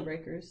those are deal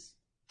breakers.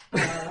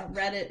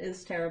 Reddit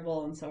is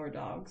terrible, and so are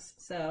dogs.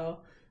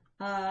 So,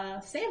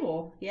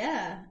 Sable,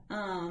 yeah.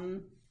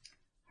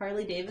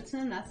 Harley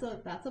Davidson, that's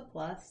a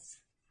plus.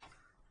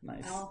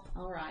 Nice. I'll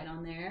ride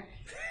on there.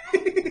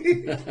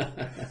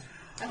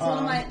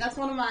 That's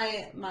one of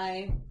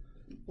my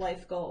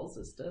life goals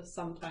is to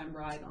sometime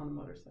ride on a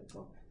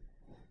motorcycle.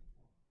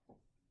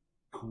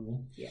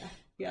 Cool. Yeah.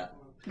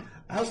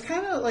 I was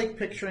kind of like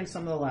picturing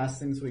some of the last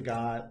things we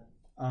got,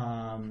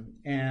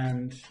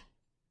 and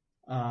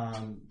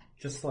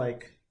just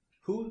like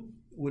who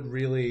would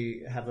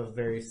really have a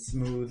very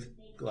smooth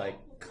like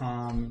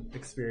calm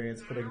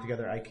experience putting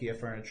together IKEA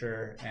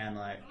furniture, and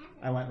like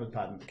I went with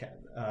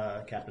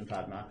Captain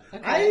Padma.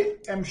 Okay. I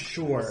am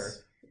sure.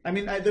 I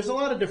mean, there's a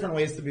lot of different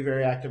ways to be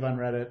very active on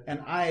Reddit,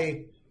 and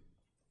I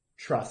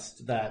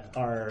trust that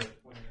our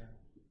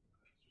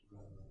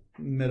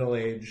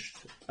middle-aged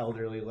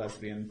elderly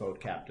lesbian boat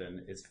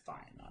captain is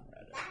fine on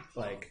Reddit.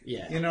 Like,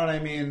 Yeah. you know what I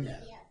mean? Yeah.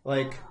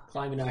 Like,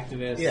 climate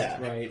activist,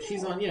 Yeah. right?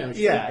 She's on,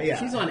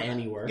 she's on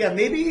anywhere. yeah,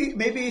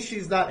 maybe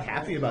she's not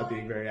happy about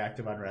being very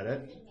active on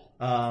Reddit.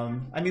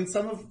 I mean,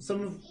 some of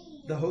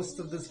the hosts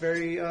of this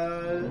very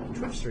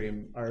Twitch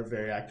stream are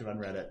very active on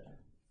Reddit.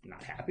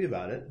 Not happy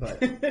about it, but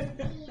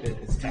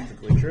it's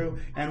technically true.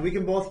 And we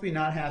can both be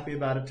not happy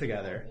about it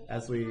together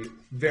as we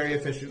very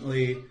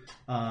efficiently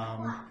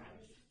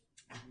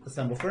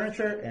assemble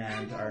furniture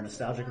and are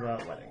nostalgic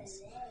about weddings.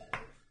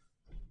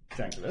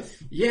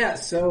 Janktivist. Yeah,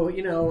 so,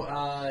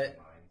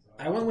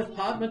 I went with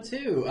Padma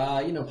too.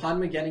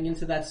 Padma getting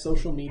into that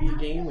social media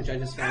game, which I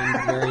just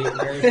found very,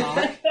 very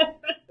hot.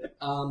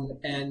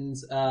 And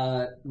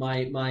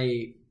my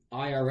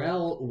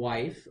IRL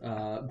wife,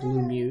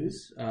 Blue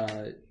Muse,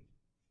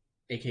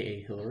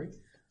 aka Hillary,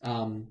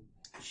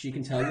 she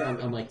can tell you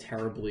I'm like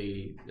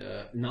terribly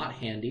not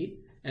handy,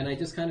 and I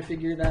just kind of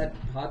figure that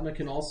Padma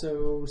can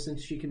also,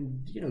 since she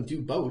can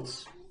do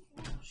boats,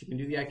 she can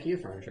do the IKEA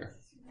furniture,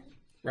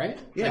 right?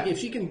 Yeah. Like if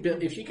she can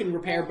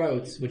repair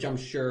boats, which I'm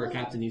sure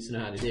Captain needs to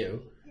know how to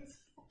do.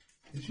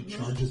 She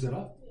charges it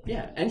up.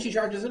 Yeah, and she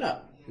charges it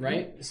up,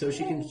 right? So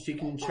she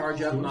can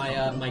charge up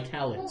my my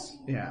talents.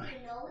 Yeah.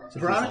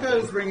 Veronica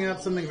is bringing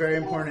up something very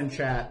important in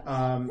chat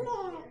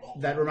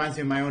that reminds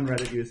me of my own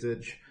Reddit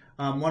usage.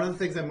 One of the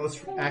things I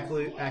most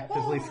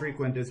actively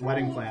frequent is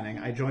wedding planning.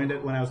 I joined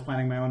it when I was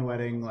planning my own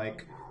wedding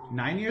like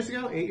 8 years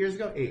ago. 8 years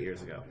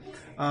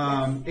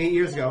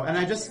ago, and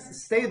I just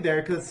stayed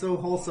there because it's so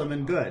wholesome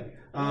and good.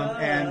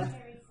 And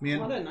me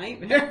and What a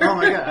nightmare. oh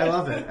my god, I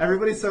love it.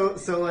 Everybody's so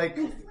like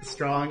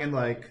strong and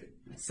like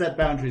set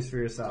boundaries for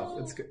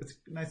yourself. It's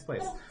a nice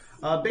place.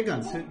 Big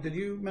Guns, did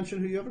you mention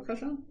who you have a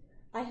crush on?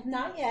 I have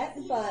not yet,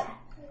 but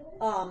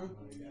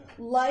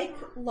like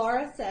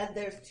Laura said,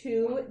 there's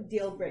 2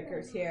 deal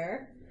breakers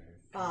here.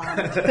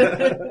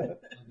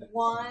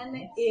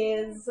 One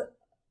is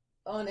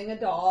owning a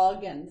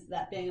dog and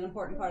that being an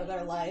important part of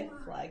their life.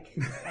 Like,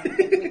 I don't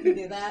think we can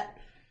do that.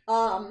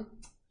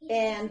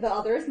 And the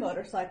other is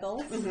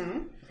motorcycles.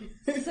 Mm-hmm.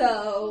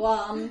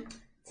 So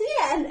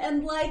yeah,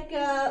 and like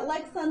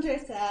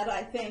Sanjay said,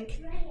 I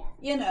think,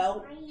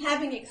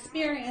 having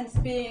experience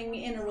being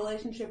in a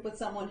relationship with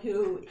someone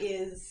who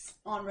is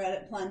on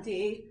Reddit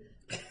plenty,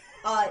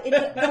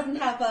 it doesn't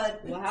have a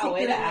Wow,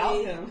 way to out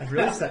particularly him. I've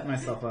really set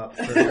myself up.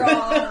 For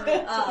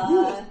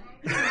strong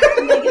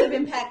negative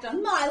impact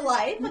on my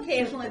life.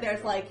 Occasionally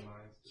there's like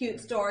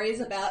cute stories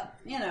about,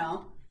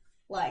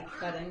 like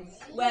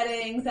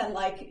weddings and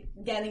like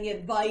getting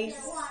advice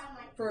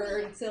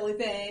for silly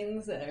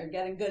things or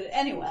getting good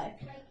anyway.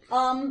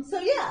 So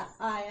yeah,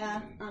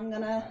 I'm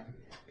gonna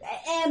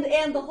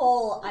and the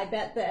whole I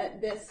bet that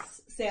this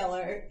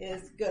sailor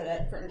is good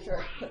at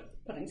furniture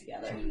putting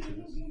together.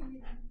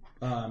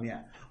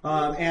 Yeah.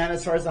 And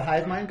as far as the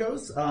hive mind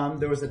goes,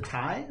 there was a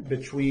tie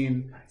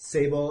between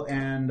Sable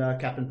and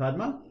Captain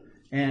Padma.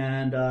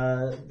 And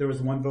there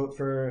was 1 vote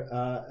for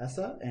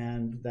Esâ,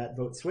 and that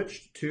vote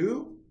switched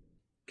to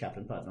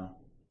Captain Padma.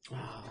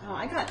 Oh,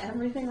 I got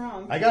everything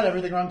wrong. I got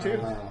everything wrong too.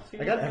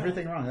 I got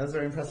everything wrong. That was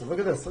very impressive. Look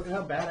at this. Look at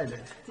how bad I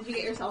did. Did you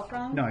get yourself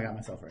wrong? No, I got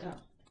myself right. Oh.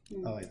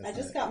 Oh, wait, I that's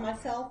just not got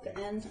myself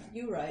and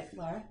you right,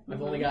 Laura.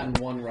 I've only gotten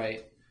 1 right.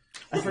 it.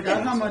 I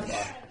forgot how much.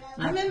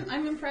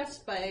 I'm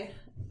impressed by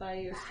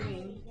your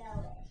stream.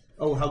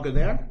 Oh, how good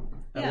they are?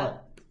 At Yeah,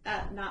 what?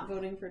 at not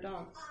voting for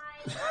dogs.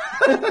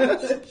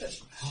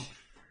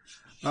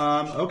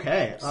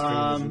 Okay.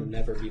 All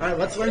Never be right,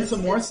 let's learn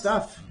some more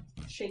stuff.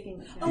 Shaking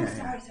the Oh,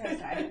 camera.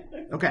 sorry.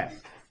 Okay.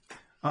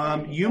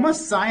 You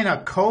must sign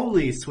a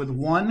co-lease with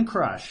one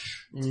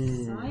crush.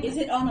 Is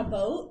it on a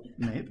boat?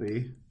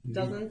 Maybe.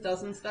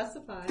 Doesn't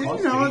specify. Did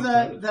you know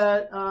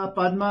that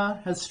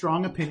Padma has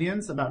strong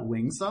opinions about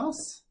wing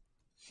sauce?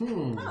 Did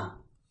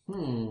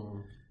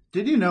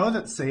you know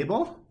that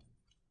Sable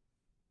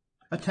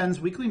attends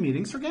weekly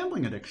meetings for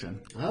gambling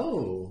addiction?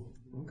 Oh,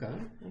 okay.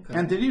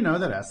 And did you know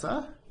that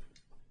Esâ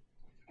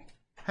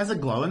has a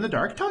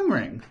glow-in-the-dark tongue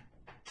ring?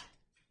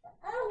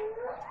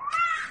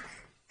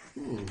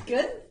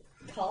 Good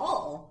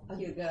call,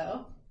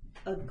 Hugo.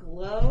 A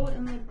glow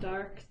in the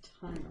dark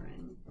tongue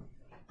ring.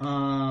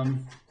 How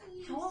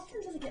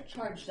often does it get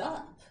charged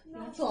up? You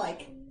have to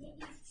like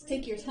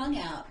stick your tongue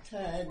out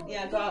to.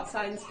 Yeah, go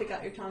outside and stick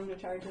out your tongue to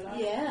charge it up.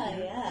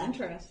 Yeah.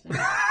 Interesting.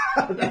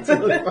 That's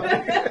really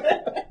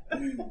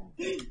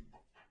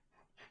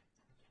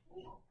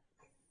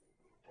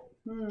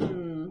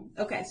funny.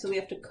 Okay, so we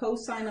have to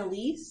co-sign a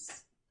lease.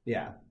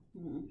 Yeah.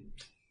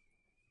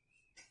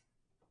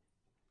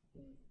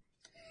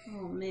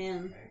 Oh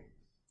man.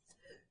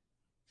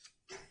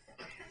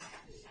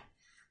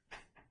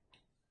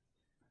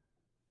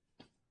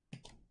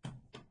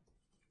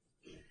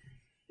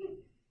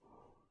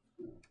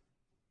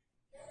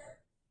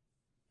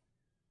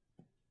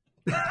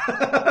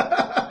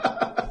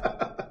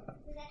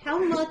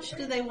 much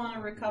do they want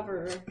to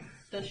recover?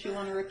 Does she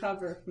want to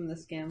recover from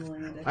this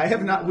gambling addiction? I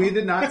have not. We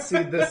did not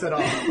seed this at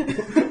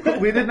all.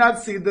 We did not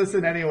seed this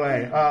in any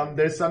way.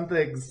 There's some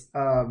things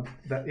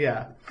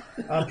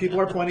people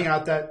are pointing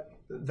out that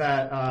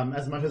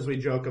as much as we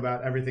joke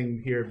about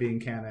everything here being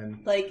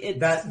canon, like it's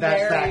that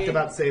fact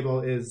about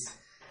Sable is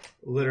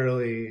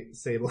literally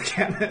Sable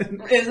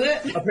canon. Is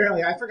it?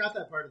 Apparently, I forgot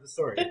that part of the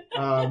story.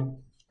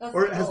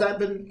 Or has that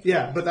been?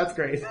 Yeah, but that's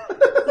great.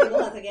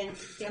 Sable has a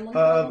gambling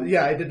problem.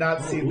 Yeah, I did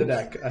not seed the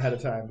deck ahead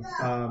of time.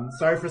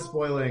 Sorry for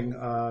spoiling.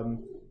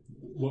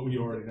 What would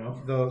you already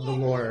know? The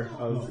lore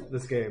of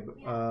this game.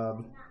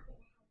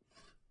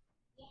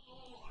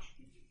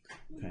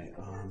 Okay,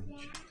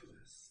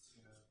 Janktivist.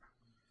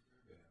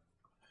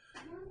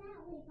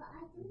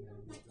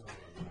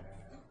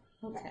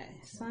 Okay,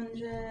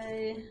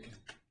 Sanjay.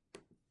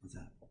 What's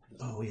that?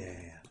 Oh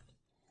yeah.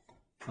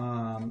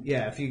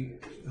 If you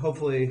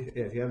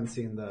haven't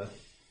seen the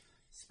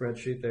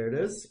spreadsheet, there it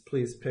is.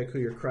 Please pick who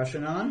you're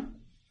crushing on.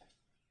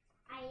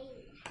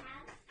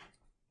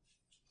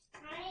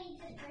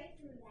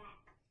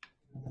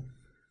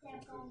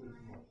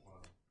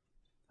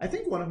 I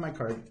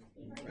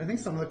think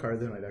some of the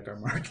cards in my deck are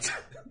marked.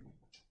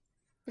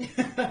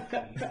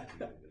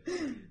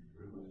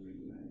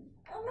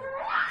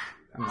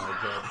 I'm not a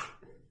judge.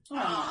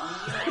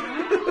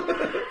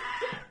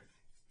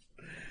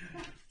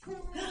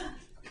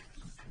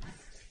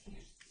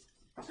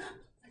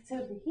 It's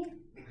over here.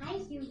 Hi,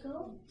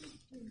 Hugo.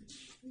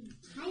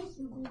 Hi,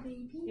 Hugo,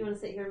 baby. You want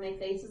to sit here and make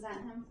faces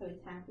at him so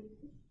he's happy?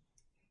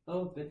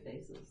 Oh, good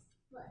faces.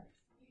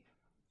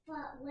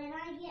 But when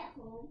I get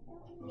home,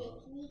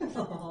 make me.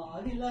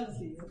 Oh, he loves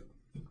you.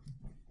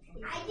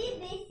 I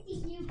did this to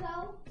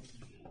Hugo.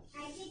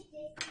 I did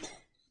this to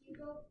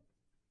Hugo.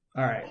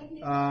 All right.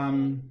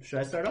 Should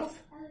I start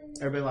off?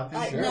 Everybody locked in?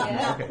 Sure.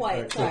 Not Okay. quite.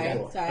 All right, Sorry.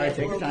 cool. Sorry. All right,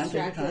 take your I'm a time. little Take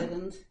your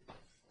time.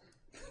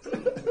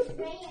 distracted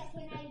Ray,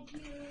 can I do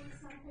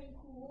something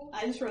cool?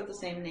 I just wrote the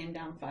same name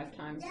down 5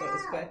 times, so it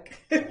was quick.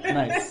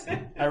 Nice.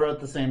 I wrote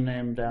the same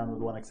name down with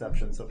one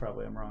exception, so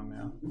probably I'm wrong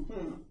now.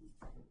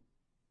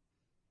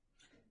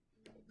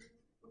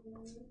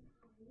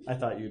 I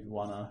thought you'd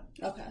want to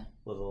Okay.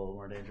 live a little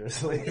more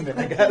dangerously,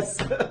 I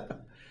guess.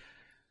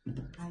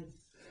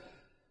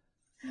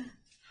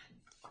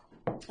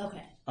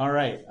 Okay. All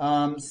right.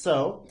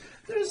 So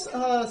there's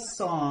a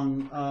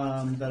song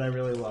that I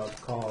really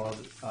love called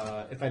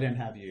 "If I Didn't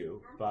Have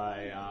You"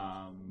 by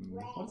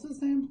what's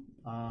his name?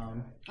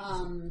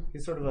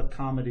 He's sort of a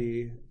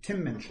comedy.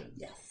 Tim Minchin.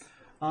 Yes.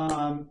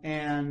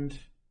 And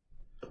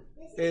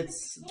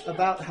it's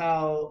about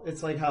how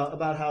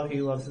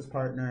he loves his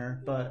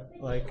partner, but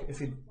like if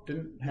he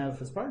didn't have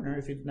his partner,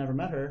 if he'd never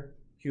met her,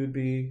 he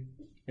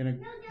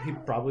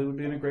probably would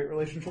be in a great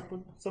relationship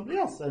with somebody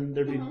else, and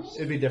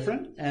it'd be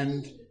different,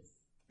 and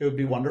it would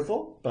be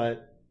wonderful,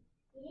 but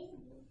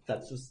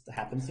that just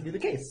happens to be the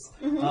case.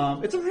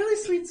 Mm-hmm. It's a really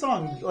sweet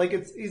song. Like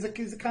he's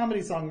a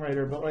comedy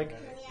songwriter, but like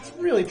it's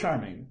really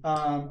charming.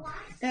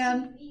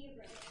 And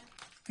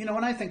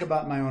when I think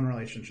about my own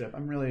relationship,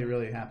 I'm really,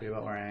 really happy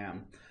about where I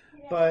am.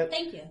 But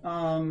Thank you.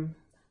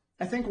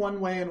 I think one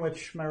way in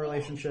which my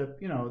relationship,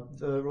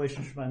 the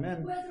relationship I'm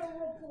in,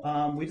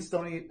 we just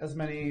don't eat as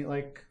many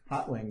like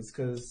hot wings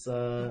because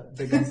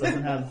Big Guns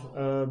doesn't have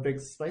a big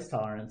spice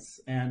tolerance,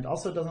 and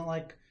also doesn't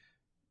like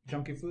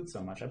junky food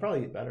so much. I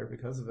probably eat better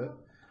because of it.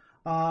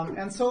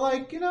 And so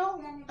like,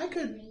 I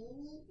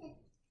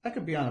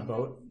could be on a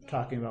boat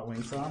talking about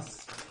wing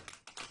sauce,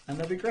 and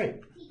that'd be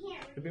great.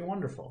 It'd be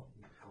wonderful.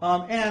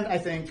 And I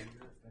think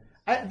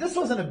this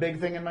wasn't a big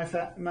thing in my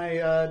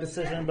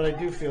decision, but I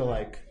do feel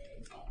like,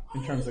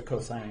 in terms of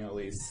co-signing a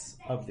lease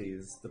of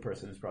these, the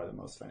person who's probably the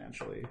most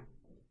financially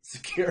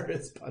secure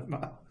is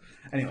Padma.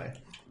 Anyway.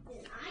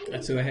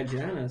 That's who I had you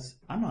on as.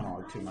 I'm not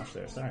on too much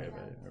there. Sorry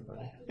about it,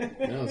 everybody.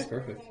 No, it's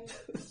perfect.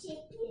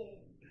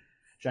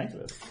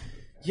 Janktivist.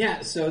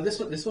 Yeah, so this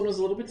one was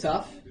a little bit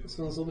tough.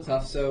 So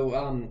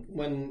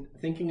when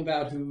thinking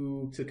about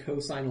who to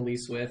co-sign a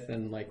lease with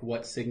and like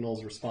what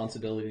signals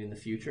responsibility in the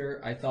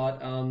future, I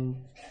thought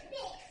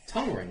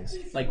tongue rings.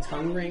 Like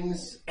tongue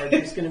rings are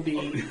just going to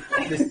be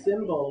the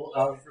symbol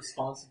of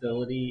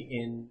responsibility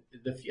in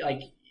the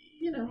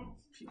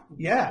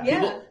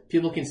Yeah.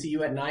 People can see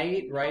you at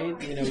night, right?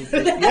 Yeah,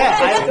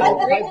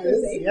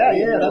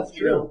 that's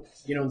true.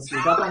 You don't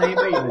sneak up on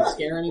anybody. You don't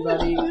scare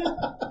anybody.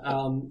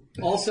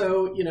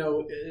 Also,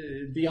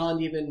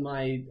 beyond even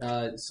my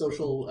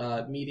social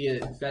media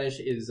fetish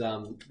is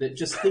that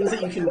just things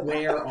that you can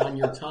wear on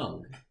your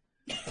tongue.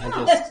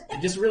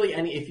 Just really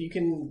if you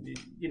can,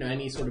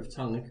 any sort of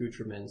tongue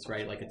accoutrements,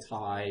 right? Like a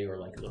tie or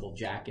like a little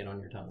jacket on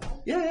your tongue.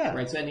 Yeah.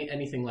 Right. So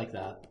anything like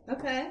that.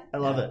 Okay. I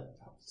love it.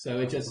 So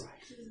it just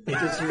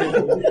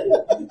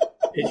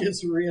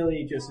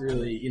really,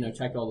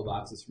 checked all the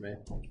boxes for me.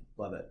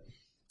 Love it.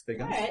 Big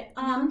All guns. right.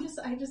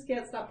 I just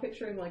can't stop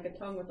picturing like a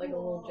tongue with like a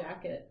little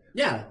jacket.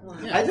 Yeah.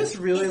 I just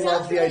really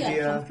love the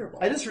idea. uncomfortable.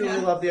 I just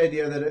really love the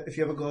idea that if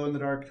you have a glow in the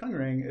dark tongue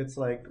ring, it's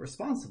like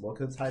responsible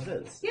because it's high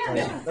vis. Yeah.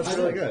 Like, that's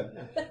really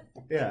good.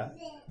 Yeah.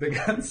 Big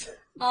guns.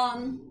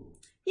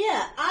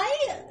 Yeah,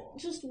 I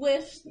just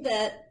wish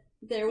that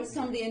there was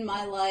somebody in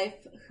my life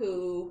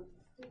who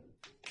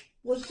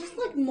was just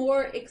like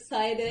more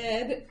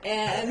excited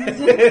and,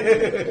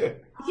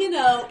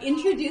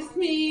 introduced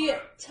me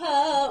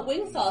to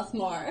wing sauce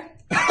more.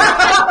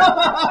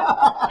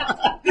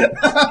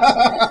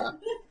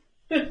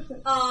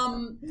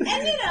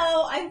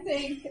 I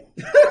think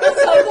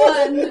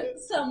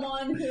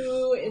someone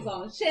who is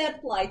on a ship,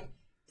 like,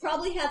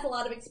 probably has a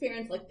lot of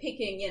experience, like,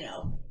 picking,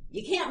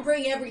 you can't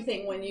bring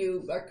everything when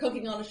you are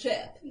cooking on a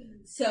ship.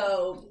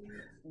 So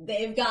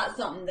they've got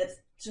something that's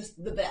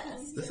just the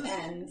best.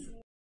 And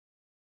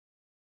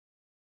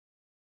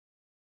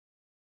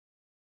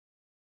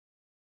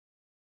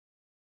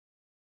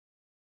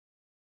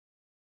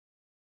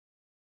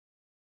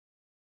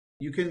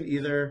you can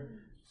either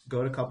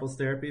go to couples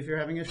therapy if you're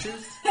having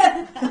issues,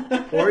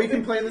 or you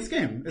can play this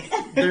game.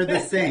 They're the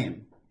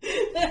same.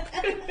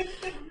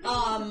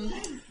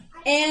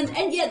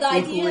 And yeah, the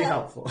Equally idea.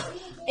 helpful.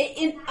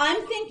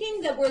 I'm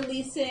thinking that we're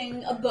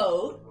leasing a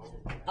boat,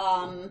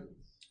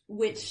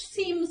 which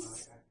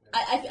seems.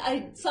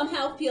 I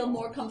somehow feel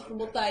more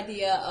comfortable with the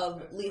idea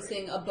of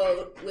leasing a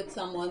boat with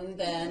someone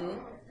than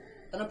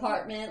an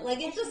apartment.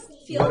 Like, it just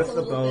feels What if a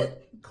the little boat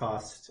bit.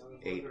 cost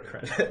 8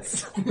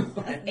 credits?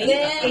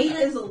 Eight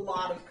is a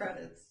lot of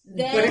credits.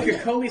 But if you're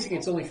co-leasing,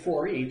 it's only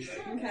 4 each.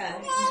 Okay.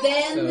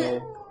 Then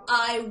So-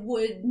 I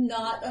would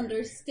not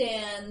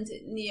understand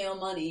Neo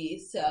money,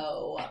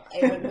 so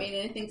it wouldn't mean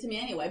anything to me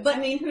anyway. But I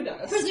mean, who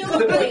does?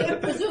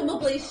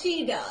 presumably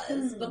she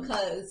does,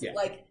 because Yeah.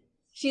 like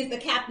she's the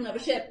captain of a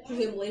ship.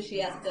 Presumably she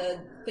has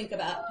to think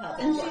about how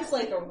And things she's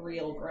work. like a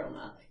real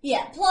grown-up.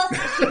 Yeah. Plus,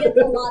 she gets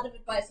a lot of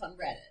advice on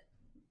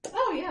Reddit.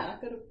 Oh yeah,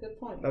 good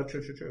point. Oh,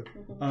 true.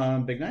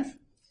 Big Knife?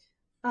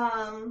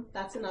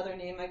 That's another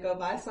name I go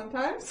by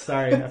sometimes.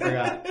 Sorry, I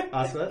forgot.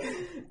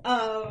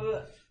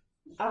 Oslet?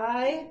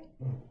 I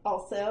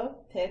also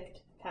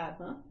picked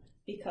Padma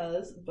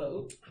because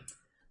boat.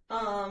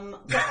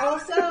 But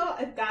also,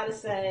 I've got to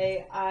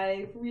say,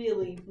 I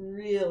really,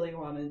 really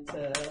wanted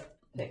to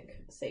pick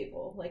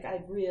Sable. Like,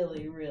 I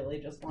really, really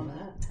just want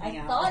to hang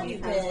out. thought and be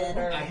you friends did. with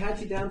her. I had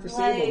you down for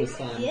Like, Sable this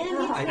time. yeah, me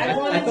I too. I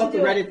wanted thought to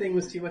the do Reddit thing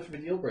was too much of a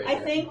deal breaker. I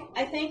think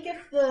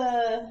if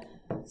the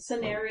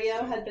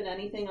scenario had been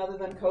anything other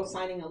than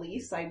co-signing a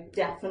lease, I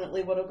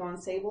definitely would have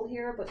gone Sable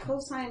here. But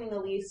co-signing a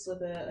lease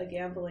with a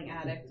gambling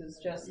addict is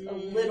just a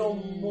little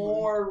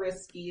more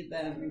risky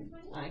than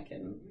I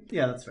can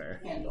Yeah, that's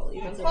fair. handle.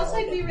 Even plus,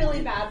 I'd be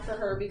really bad for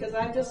her because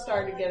I've just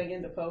started getting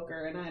into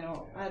poker, and I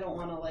don't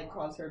want to like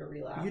cause her to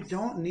relapse. You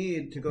don't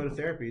need to go to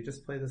therapy.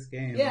 Just play this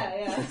game. Yeah.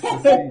 It's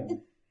the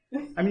same.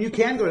 I mean, you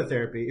can go to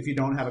therapy if you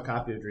don't have a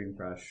copy of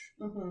Dreamcrush.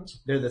 Mm-hmm.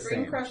 They're the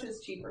same. Dreamcrush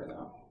is cheaper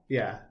though.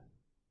 Yeah,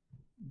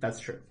 that's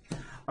true.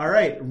 All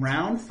right,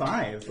 round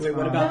 5. Wait,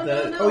 what about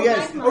the? Oh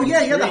yes. Hive Oh yeah,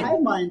 mind. yeah. The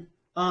hive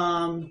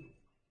mind.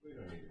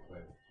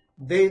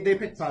 They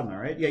picked Padma,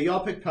 right? Yeah,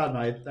 y'all picked Padma.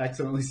 I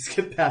accidentally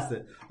skipped past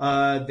it.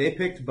 They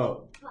picked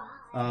boat.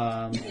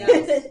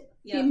 Yes.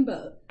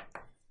 Steamboat.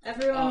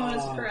 Everyone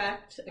was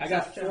correct. I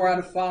got except 4 out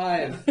of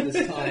 5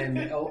 this time.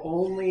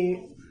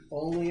 Only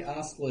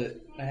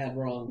Oslet I had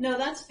wrong. No,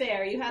 that's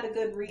fair. You had a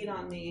good read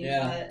on me,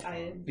 Yeah. but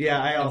I Yeah,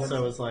 I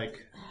also was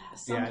like,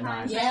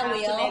 sometimes Yeah, I have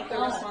we to all make the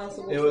thought.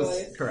 responsible it was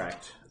choice.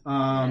 correct.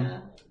 Yeah.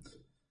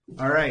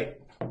 All right.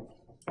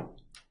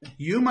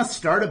 You must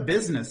start a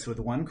business with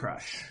one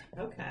crush.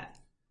 Okay.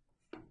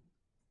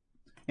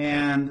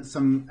 And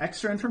some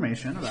extra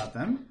information about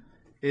them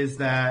is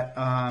that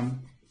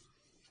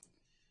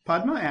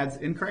Padma adds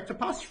incorrect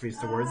apostrophes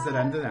to words that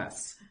end in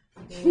S.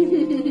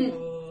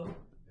 Ooh.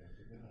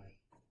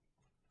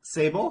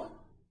 Sable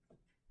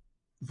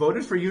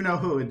voted for you know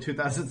who in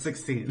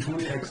 2016.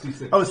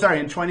 20xd6. Oh, sorry,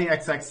 in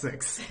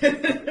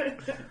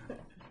 20xx6.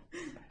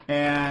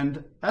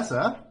 And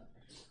Esâ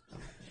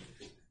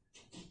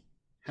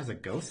has a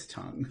ghost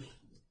tongue.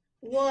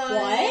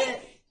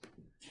 What?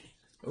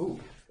 Oh.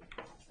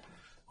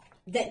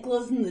 That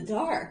glows in the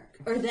dark,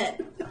 or that.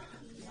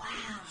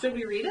 Should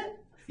we read it?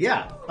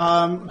 Yeah.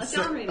 Let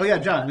John read it. Oh yeah,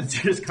 John,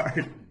 it's yours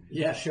card.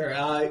 Yeah, sure.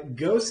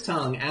 Ghost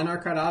Tongue,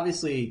 Anarch card,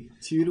 obviously.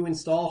 2 to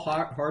install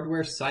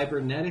hardware,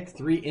 cybernetic.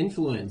 3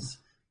 influence.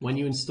 When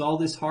you install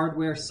this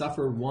hardware,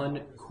 suffer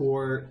 1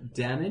 core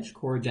damage.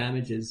 Core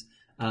damage is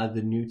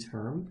the new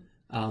term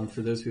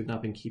for those who have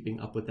not been keeping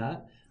up with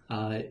that,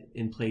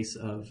 in place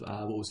of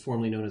what was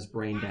formerly known as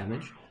brain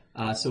damage.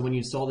 So when you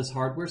install this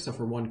hardware,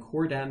 suffer 1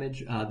 core damage.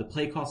 The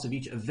play cost of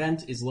each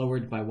event is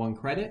lowered by 1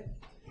 credit.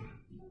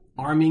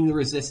 Arming the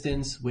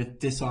resistance with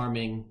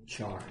disarming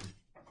charm.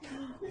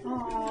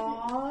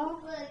 Aww.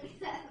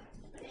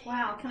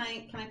 Wow. Can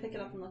I pick it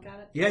up and look at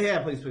it? Yeah,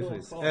 please.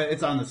 Cool.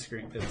 It's on the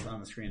screen. It's on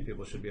the screen.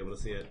 People should be able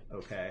to see it.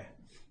 Okay.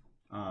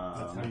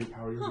 That's how you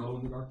power your glow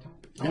in the dark time.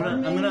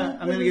 I'm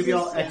gonna give you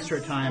all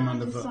extra time on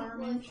the vote.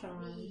 Disarming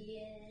charm.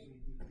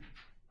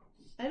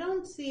 I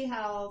don't see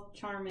how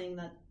charming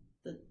that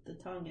the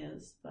tongue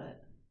is,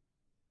 but.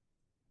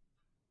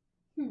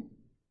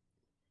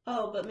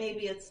 Oh, but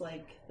maybe it's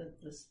like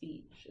the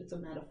speech. It's a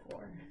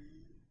metaphor.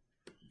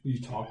 You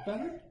talk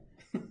better?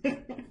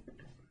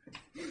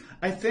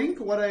 I think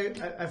what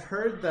I've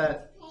heard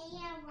that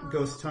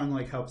Ghost Tongue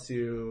like helps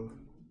you.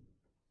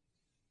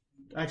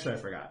 Actually, I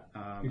forgot.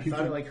 I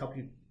thought it like helped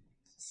you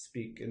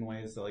speak in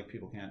ways that like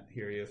people can't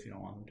hear you if you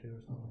don't want them to,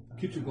 or something like that.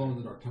 Keeps your glow in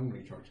the dark tongue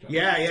recharged.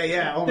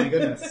 Yeah. Oh my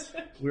goodness,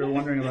 we were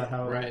wondering about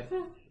how. Right.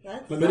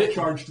 But it's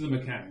charged to the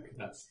mechanic.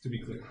 That's to be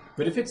clear.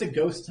 But if it's a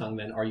ghost tongue,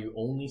 then are you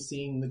only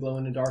seeing the glow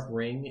in the dark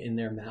ring in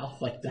their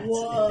mouth? Like that's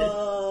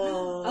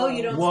Whoa. Oh,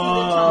 you don't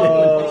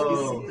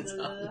Whoa. see the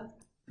tongue.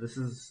 This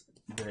is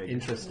big.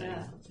 interesting.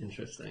 Yeah.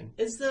 Interesting.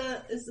 Is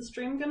the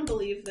stream going to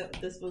believe that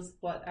this was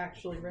what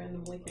actually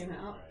randomly came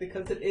out?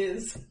 Because it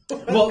is.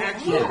 Well,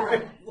 actually yeah.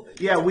 randomly.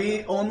 Yeah,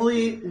 we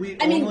only.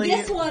 I mean,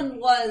 this one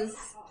was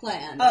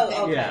planned.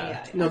 Oh, okay. Yeah.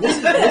 Yeah. No, this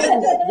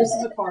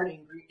is a card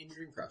in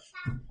Dreamcrush.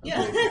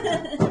 Yeah.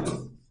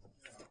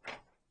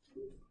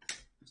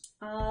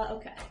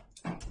 Okay.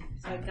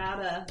 So I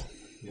gotta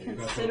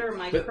consider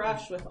my But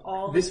crush with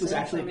all this this was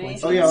actually a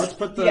information. Oh yeah, let's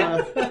put the. Yeah,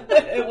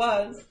 it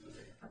was.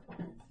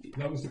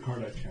 That was the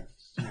card I checked.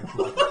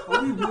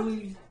 Are we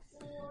really?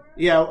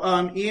 Yeah,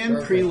 Ian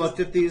Perfect. pre-looked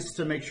at these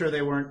to make sure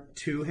they weren't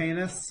too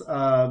heinous,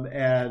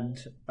 and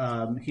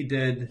he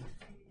did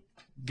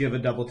give a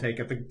double take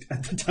at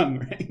the tongue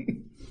ring.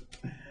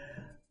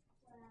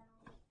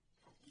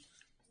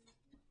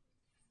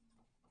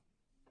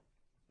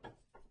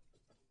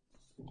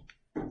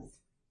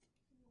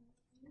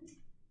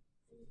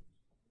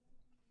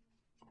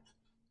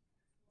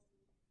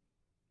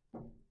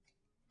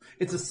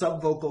 It's a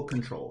subvocal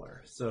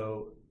controller.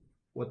 So,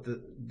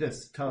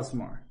 tell us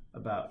more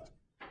about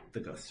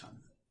the ghost tongue.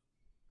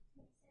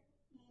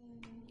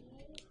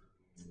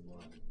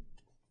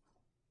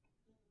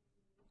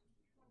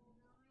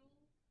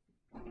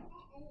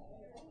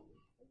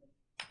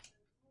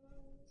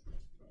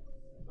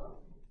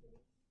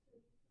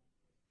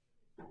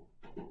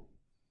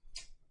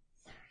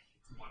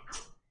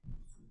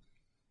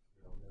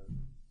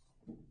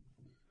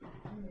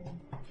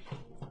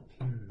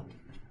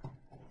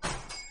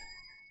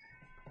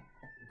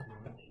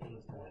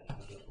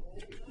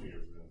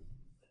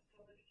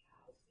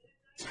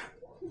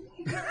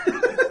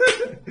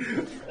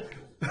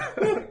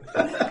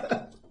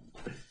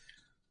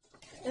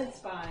 It's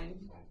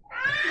fine.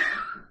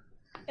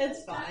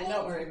 It's fine.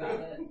 Don't worry about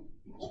it.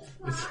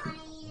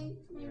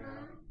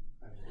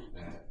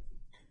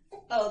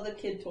 Oh, the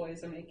kid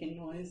toys are making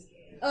noise.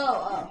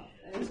 Oh.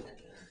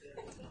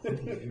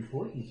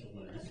 Important.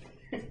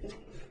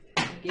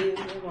 Give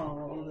them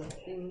all the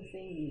things they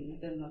need,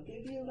 and they'll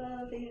give you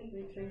love in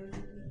return.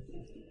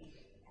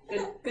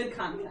 Good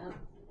content.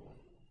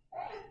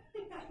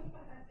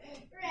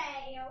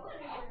 Ray, I want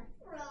to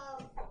pro.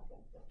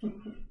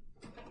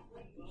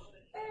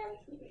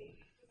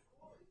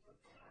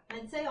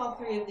 I'd say all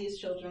three of these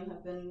children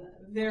have been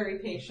very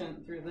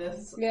patient through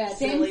this Yeah,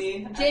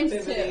 silly James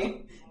activity.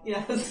 too.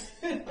 Yes.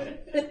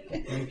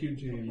 Thank you,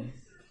 James.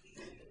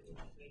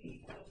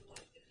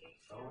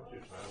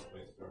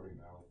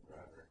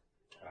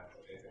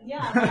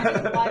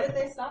 Yeah, why did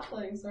they stop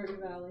playing Stardew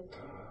Valley?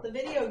 The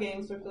video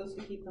games were supposed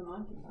to keep them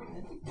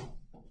occupied.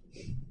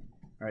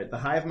 All right, the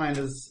hive mind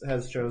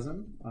has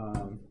chosen.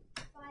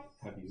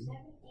 Have you?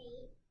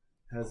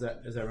 Is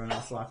everyone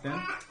else locked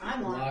in?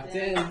 I'm Locked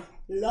in.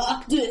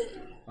 Locked in.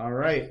 All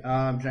right,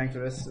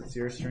 Janktivist, it's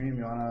your stream.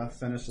 You want to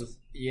finish this?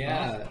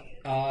 Yeah.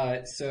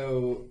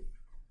 So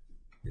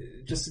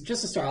just to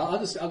start, I'll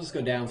just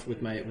go down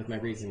with my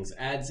reasons.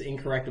 Adds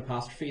incorrect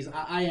apostrophes.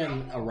 I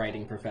am a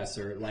writing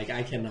professor. Like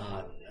I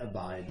cannot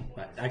abide.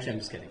 Actually, I'm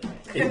just kidding.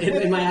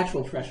 In my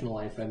actual professional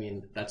life, I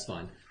mean that's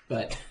fine.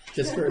 But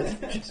just for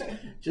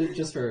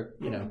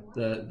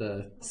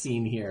the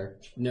scene here,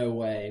 no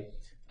way.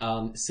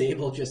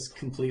 Sable just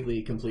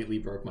completely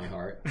broke my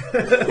heart.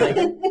 Like,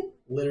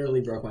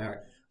 literally broke my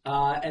heart.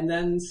 And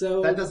then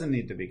so That doesn't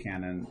need to be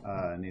canon,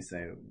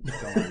 Nisei.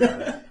 Don't worry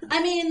about it.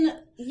 I mean,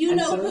 you And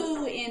know so-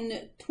 who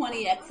in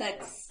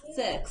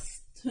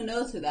 20XX6, who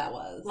knows who that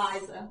was?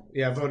 Liza.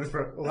 Yeah, voted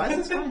for. Well,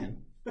 that's fine.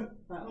 I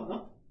don't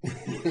know.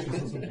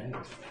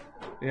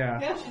 Yeah.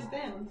 Yeah, she's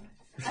banned.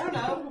 I don't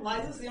know.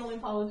 Liza's the only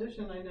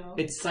politician I know.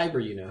 it's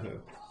Cyber, you know who.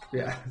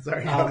 Yeah.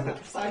 Sorry.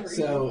 Cyber.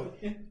 So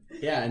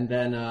yeah, and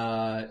then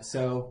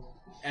so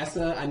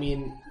Esâ, I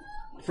mean,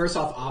 first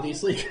off,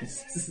 obviously,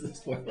 'cause this is a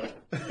spoiler.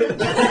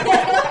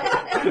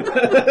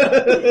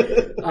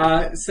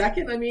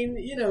 Second, I mean,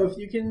 if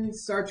you can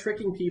start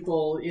tricking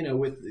people,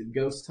 with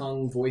ghost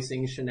tongue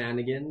voicing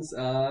shenanigans,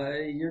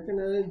 you're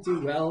gonna do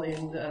well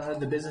in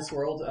the business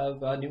world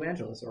of New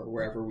Angeles or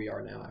wherever we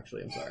are now.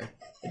 Actually, I'm sorry,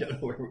 I don't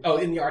know where. Oh,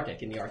 in the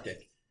Arctic.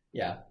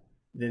 Yeah.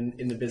 Then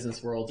in the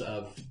business world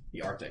of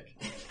the Arctic.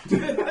 We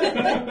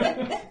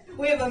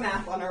have a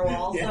map on our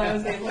wall, so I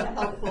was able to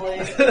helpfully.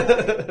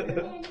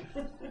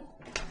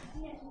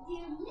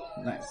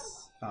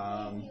 Nice.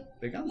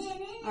 Big guns.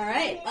 All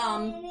right.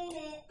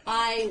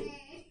 I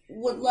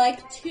would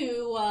like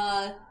to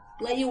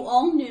let you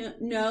all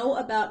know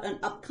about an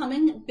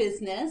upcoming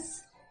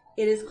business.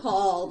 It is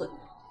called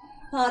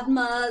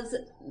Padma's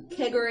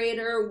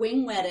Kegerator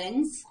Wing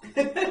Weddings.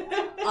 With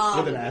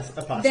an S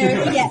apostrophe.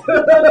 There's, yes,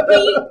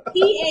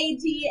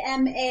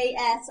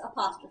 Padmas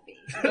apostrophe.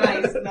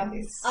 Nice.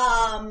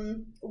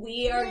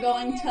 We are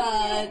going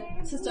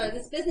to start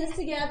this business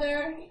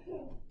together,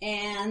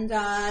 and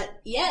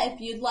if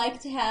you'd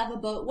like to have a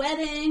boat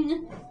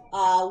wedding,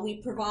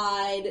 we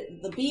provide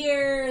the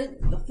beer,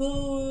 the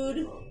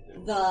food,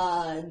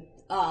 the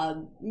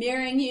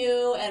marrying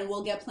you, and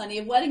we'll get plenty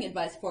of wedding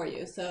advice for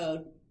you.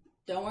 So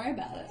don't worry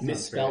about it.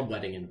 Misspelled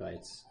wedding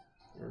invites.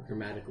 Or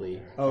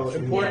grammatically. Oh,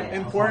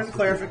 important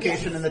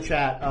clarification in the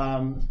chat.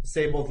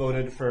 Sable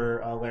voted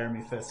for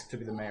Laramie Fisk to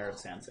be the mayor of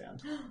Sansan.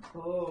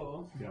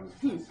 Oh.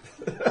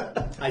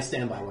 I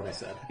stand by what I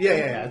said.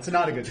 Yeah. It's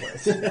not a good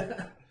choice.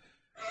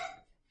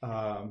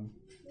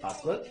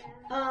 Oslet?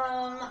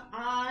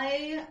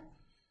 I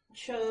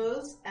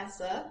chose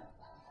Esâ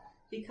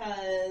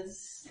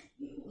because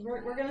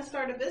we're going to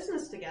start a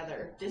business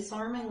together.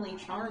 Disarmingly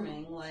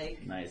charming.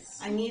 Like,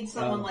 Nice. I need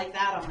someone like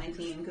that on my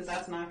team because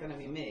that's not going to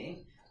be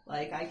me.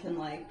 Like, I can,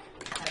 I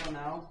don't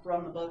know,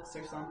 run the books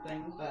or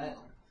something, but,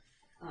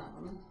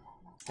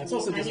 That's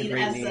also just a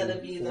great Esâ name to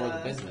be for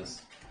the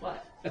business.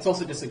 What? That's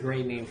also just a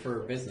great name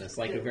for a business,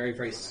 like a very,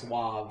 very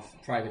suave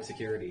private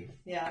security.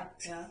 Yeah.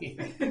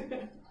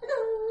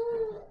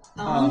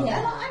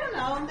 I don't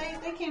know.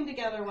 They came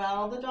together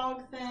well. The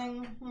dog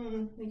thing,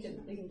 we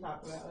can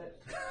talk about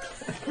it.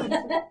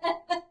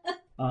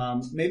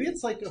 Maybe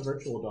it's like a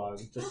virtual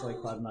dog, just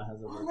like Padma has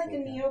a virtual Like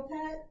a cat.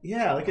 Neopet?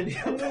 Yeah, like a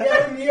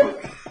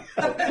Neopet.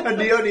 A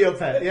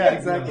Neopet, yeah,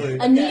 exactly.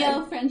 A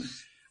Neo French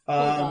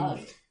bulldog.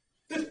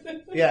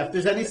 Yeah, if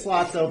there's any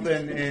slots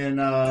open in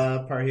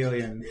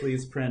Parhelion,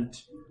 please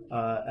print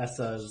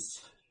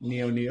Esâ's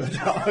Neo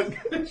dog.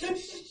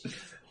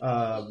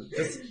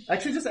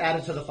 Just add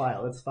it to the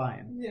file. It's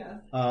fine. Yeah.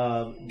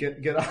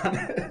 Get on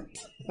it.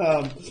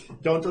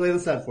 Don't delay the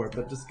set for it,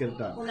 but just get it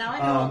done. Well, now I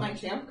know what my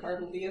champ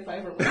card will be if I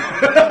ever win.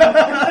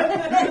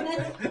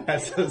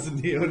 Esâ's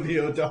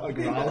Neo dog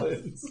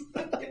Rollins.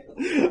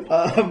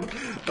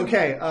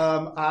 Okay.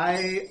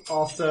 I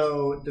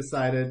also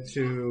decided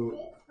to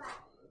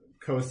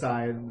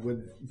co-sign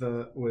with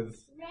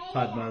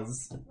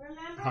Padma's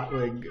hot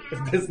wig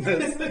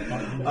business.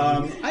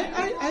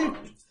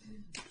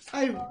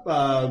 I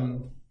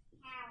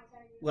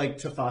like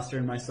to foster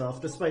in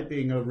myself, despite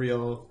being a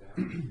real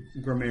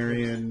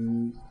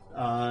grammarian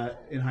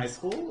in high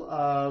school.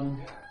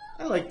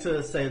 I like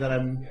to say that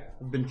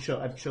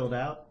I've chilled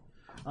out,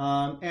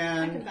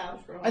 and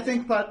I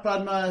think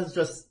Padma has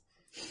just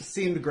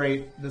seemed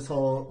great this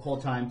whole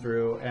time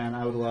through, and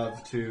I would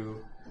love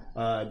to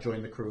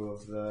join the crew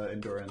of the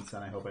Endurance,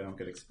 and I hope I don't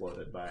get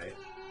exploded by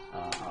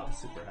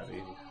super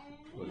heavy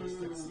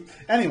logistics.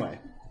 Anyway.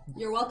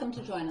 You're welcome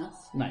to join us.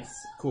 Nice.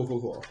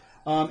 Cool.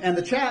 And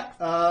the chat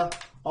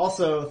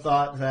also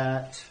thought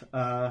that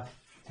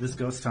this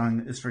ghost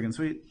tongue is friggin'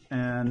 sweet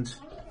and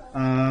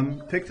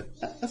picked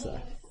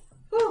Esâ.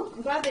 Whew,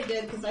 I'm glad they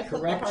did because I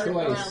put the heart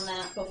around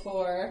that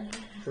before.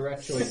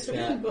 Correct choice,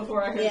 Scott.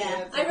 Before I heard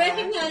Yeah, I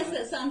recognize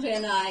that Sanjay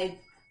and I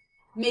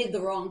made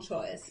the wrong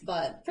choice,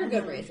 but for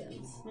good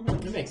reasons.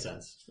 It makes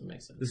sense.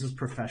 This is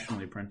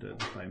professionally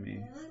printed by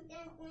me.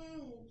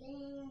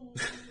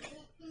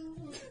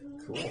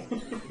 Cool.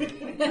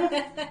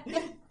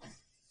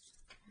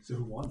 So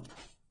who won?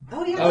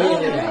 Oh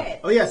yeah. Right.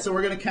 Oh yeah, so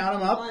we're gonna count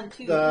them up. 1, 2,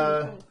 3, 4,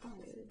 5,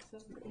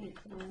 6, 7, 8,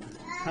 9,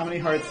 How many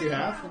hearts do you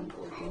have?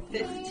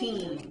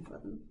 15.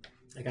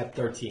 I got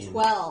 13.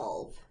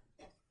 12.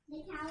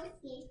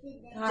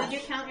 Did you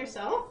count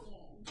yourself?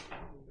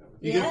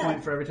 You get a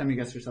point for every time you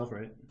guess yourself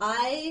right.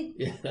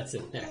 Yeah, that's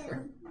it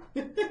there.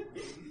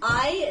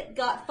 I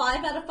got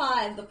 5 out of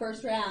 5 the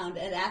first round,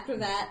 and after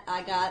that,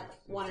 I got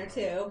 1 or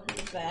 2.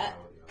 What's that?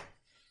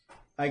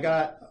 I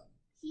got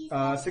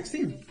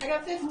 16. I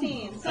got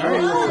 15. All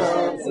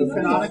right, so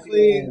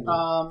canonically,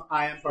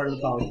 I am part of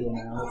the polycule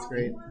now. That's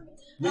great.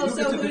 Oh,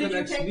 so who did you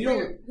next pick Neo?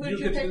 for You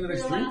your get to do the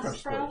next last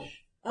Dreamcrush crush?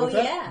 stage. Oh, What's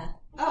that? yeah.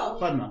 Oh,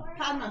 Padma.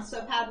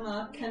 So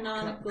Padma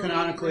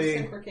canonically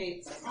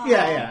reciprocates.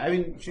 Yeah. I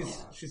mean,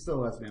 she's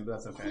still a lesbian, but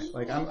that's okay.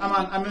 Like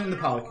I'm in the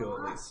polycule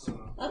at least.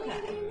 Okay.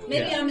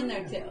 Maybe Yeah. I'm in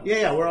there too.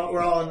 Yeah. We're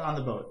all on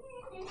the boat.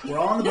 We're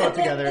all on the boat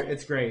together.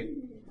 It's great.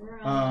 We're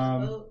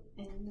on the boat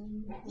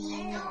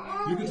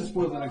You get to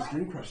spoil the next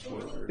Dreamcrush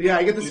spoiler. Yeah,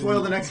 I get to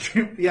spoil the next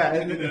Dream. Yeah,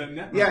 In the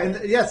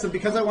Netrunner. So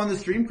because I won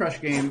this Dream Crush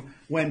game,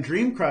 when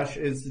Dream Crush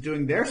is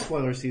doing their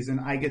spoiler season,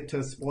 I get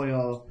to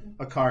spoil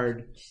a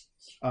card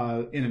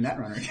in a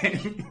Netrunner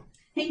game.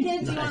 Hey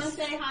kids, you want to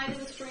say hi to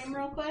the stream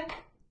real quick?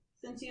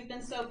 Since you've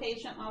been so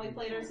patient while we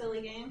played our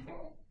silly game.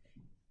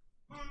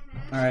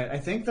 All right, I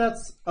think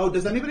that's. Oh,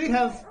 does anybody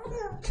have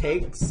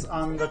takes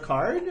on the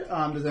card?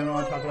 Does anyone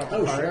want to talk about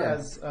the card? Sure.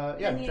 As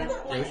yeah, Can you Jen-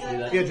 point we should do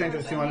that. yeah,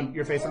 Janktivist, do you want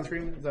your face on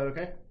screen? Is that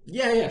okay?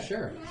 Yeah,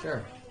 sure.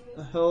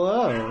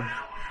 Hello.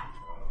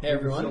 Hey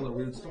everyone. Sell the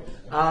weird stuff.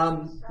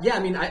 Yeah, I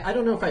mean, I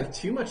don't know if I have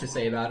too much to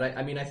say about it.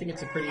 I mean, I think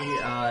it's a pretty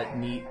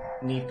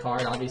neat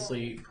card.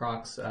 Obviously,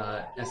 procs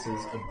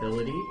Esâ's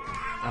ability.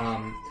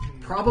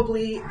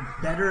 Probably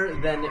better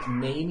than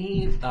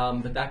Mamie,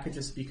 but that could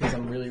just be because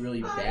I'm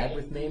really bad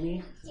with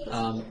Mamie.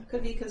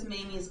 Could be because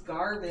Mamie's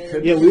garbage.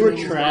 Could- Yeah, we were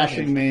Mamie's trashing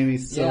garbage. Mamie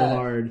so Yeah.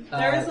 hard.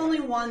 There is only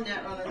one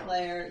Netrunner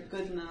player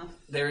good enough,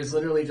 There is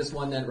literally just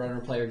one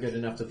Netrunner player good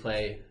enough to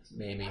play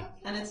Mamie.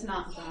 and it's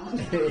not John.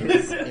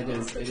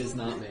 It is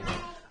not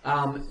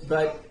Mamie.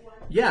 But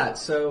yeah,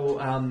 so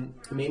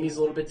Mamie's a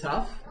little bit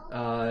tough.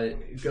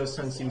 Ghost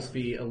Tongue seems to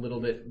be a little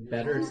bit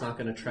better. It's not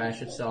going to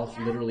trash itself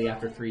literally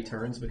after 3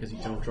 turns because you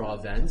don't draw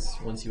events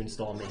once you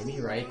install Mamie,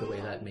 right? The way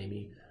that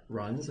Mamie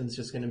runs, and it's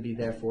just going to be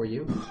there for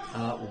you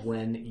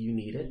when you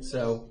need it.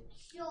 So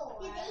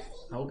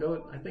I'll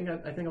go. I think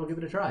I'll give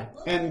it a try.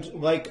 And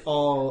like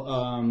all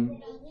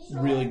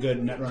really good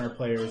Netrunner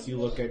players, you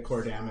look at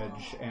core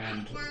damage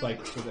and like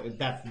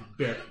that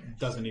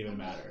doesn't even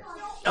matter.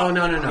 Oh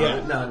no!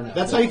 Yeah. No.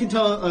 That's how you can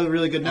tell a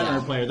really good Netrunner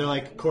Yeah. player. They're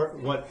like,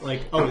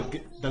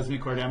 it doesn't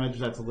mean core damage.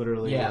 That's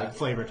literally like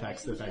flavor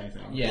text, if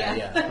anything.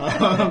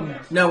 Yeah.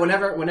 No,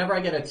 whenever I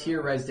get a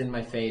tear rezzed in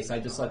my face, I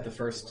just let the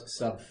first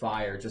sub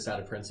fire just out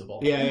of principle.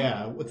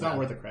 Yeah. It's not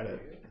worth the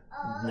credit.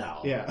 No.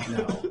 Yeah.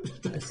 No.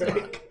 That's It's not.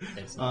 right.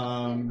 It's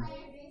not.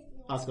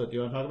 Oscar, do you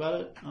want to talk about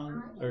it?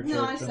 Or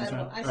No, I should said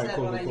try? what I All right, said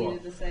cool, what I cool.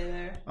 needed to say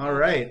there. All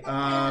right.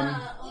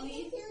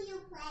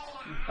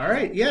 All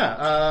right.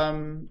 Yeah.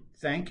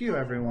 Thank you,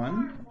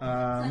 everyone.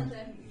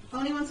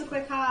 Oni wants a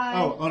quick hi.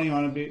 Oh, Oni, you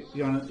want to?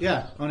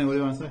 Yeah, Oni, what do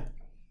you want to say?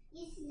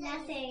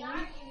 Nothing.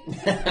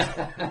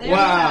 There you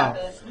Wow. have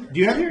it. Do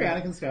you have your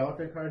Anakin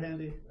Skywalker card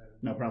handy?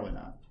 No, probably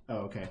not. Oh,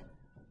 okay.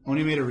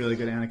 Oni made a really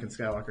good Anakin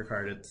Skywalker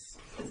card. It's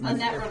It's a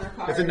Netrunner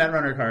card. It's a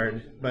Netrunner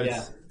card, but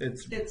Yeah.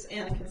 it's It's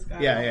Anakin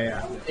Skywalker.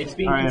 yeah. It's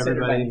being All right,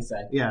 considered by everybody.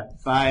 Nisei. Yeah.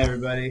 Bye,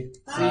 everybody.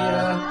 See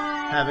ya.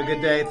 Have a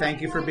good day.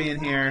 Thank you for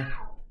being here.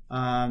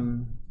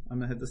 I'm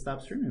gonna hit the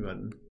stop streaming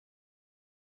button.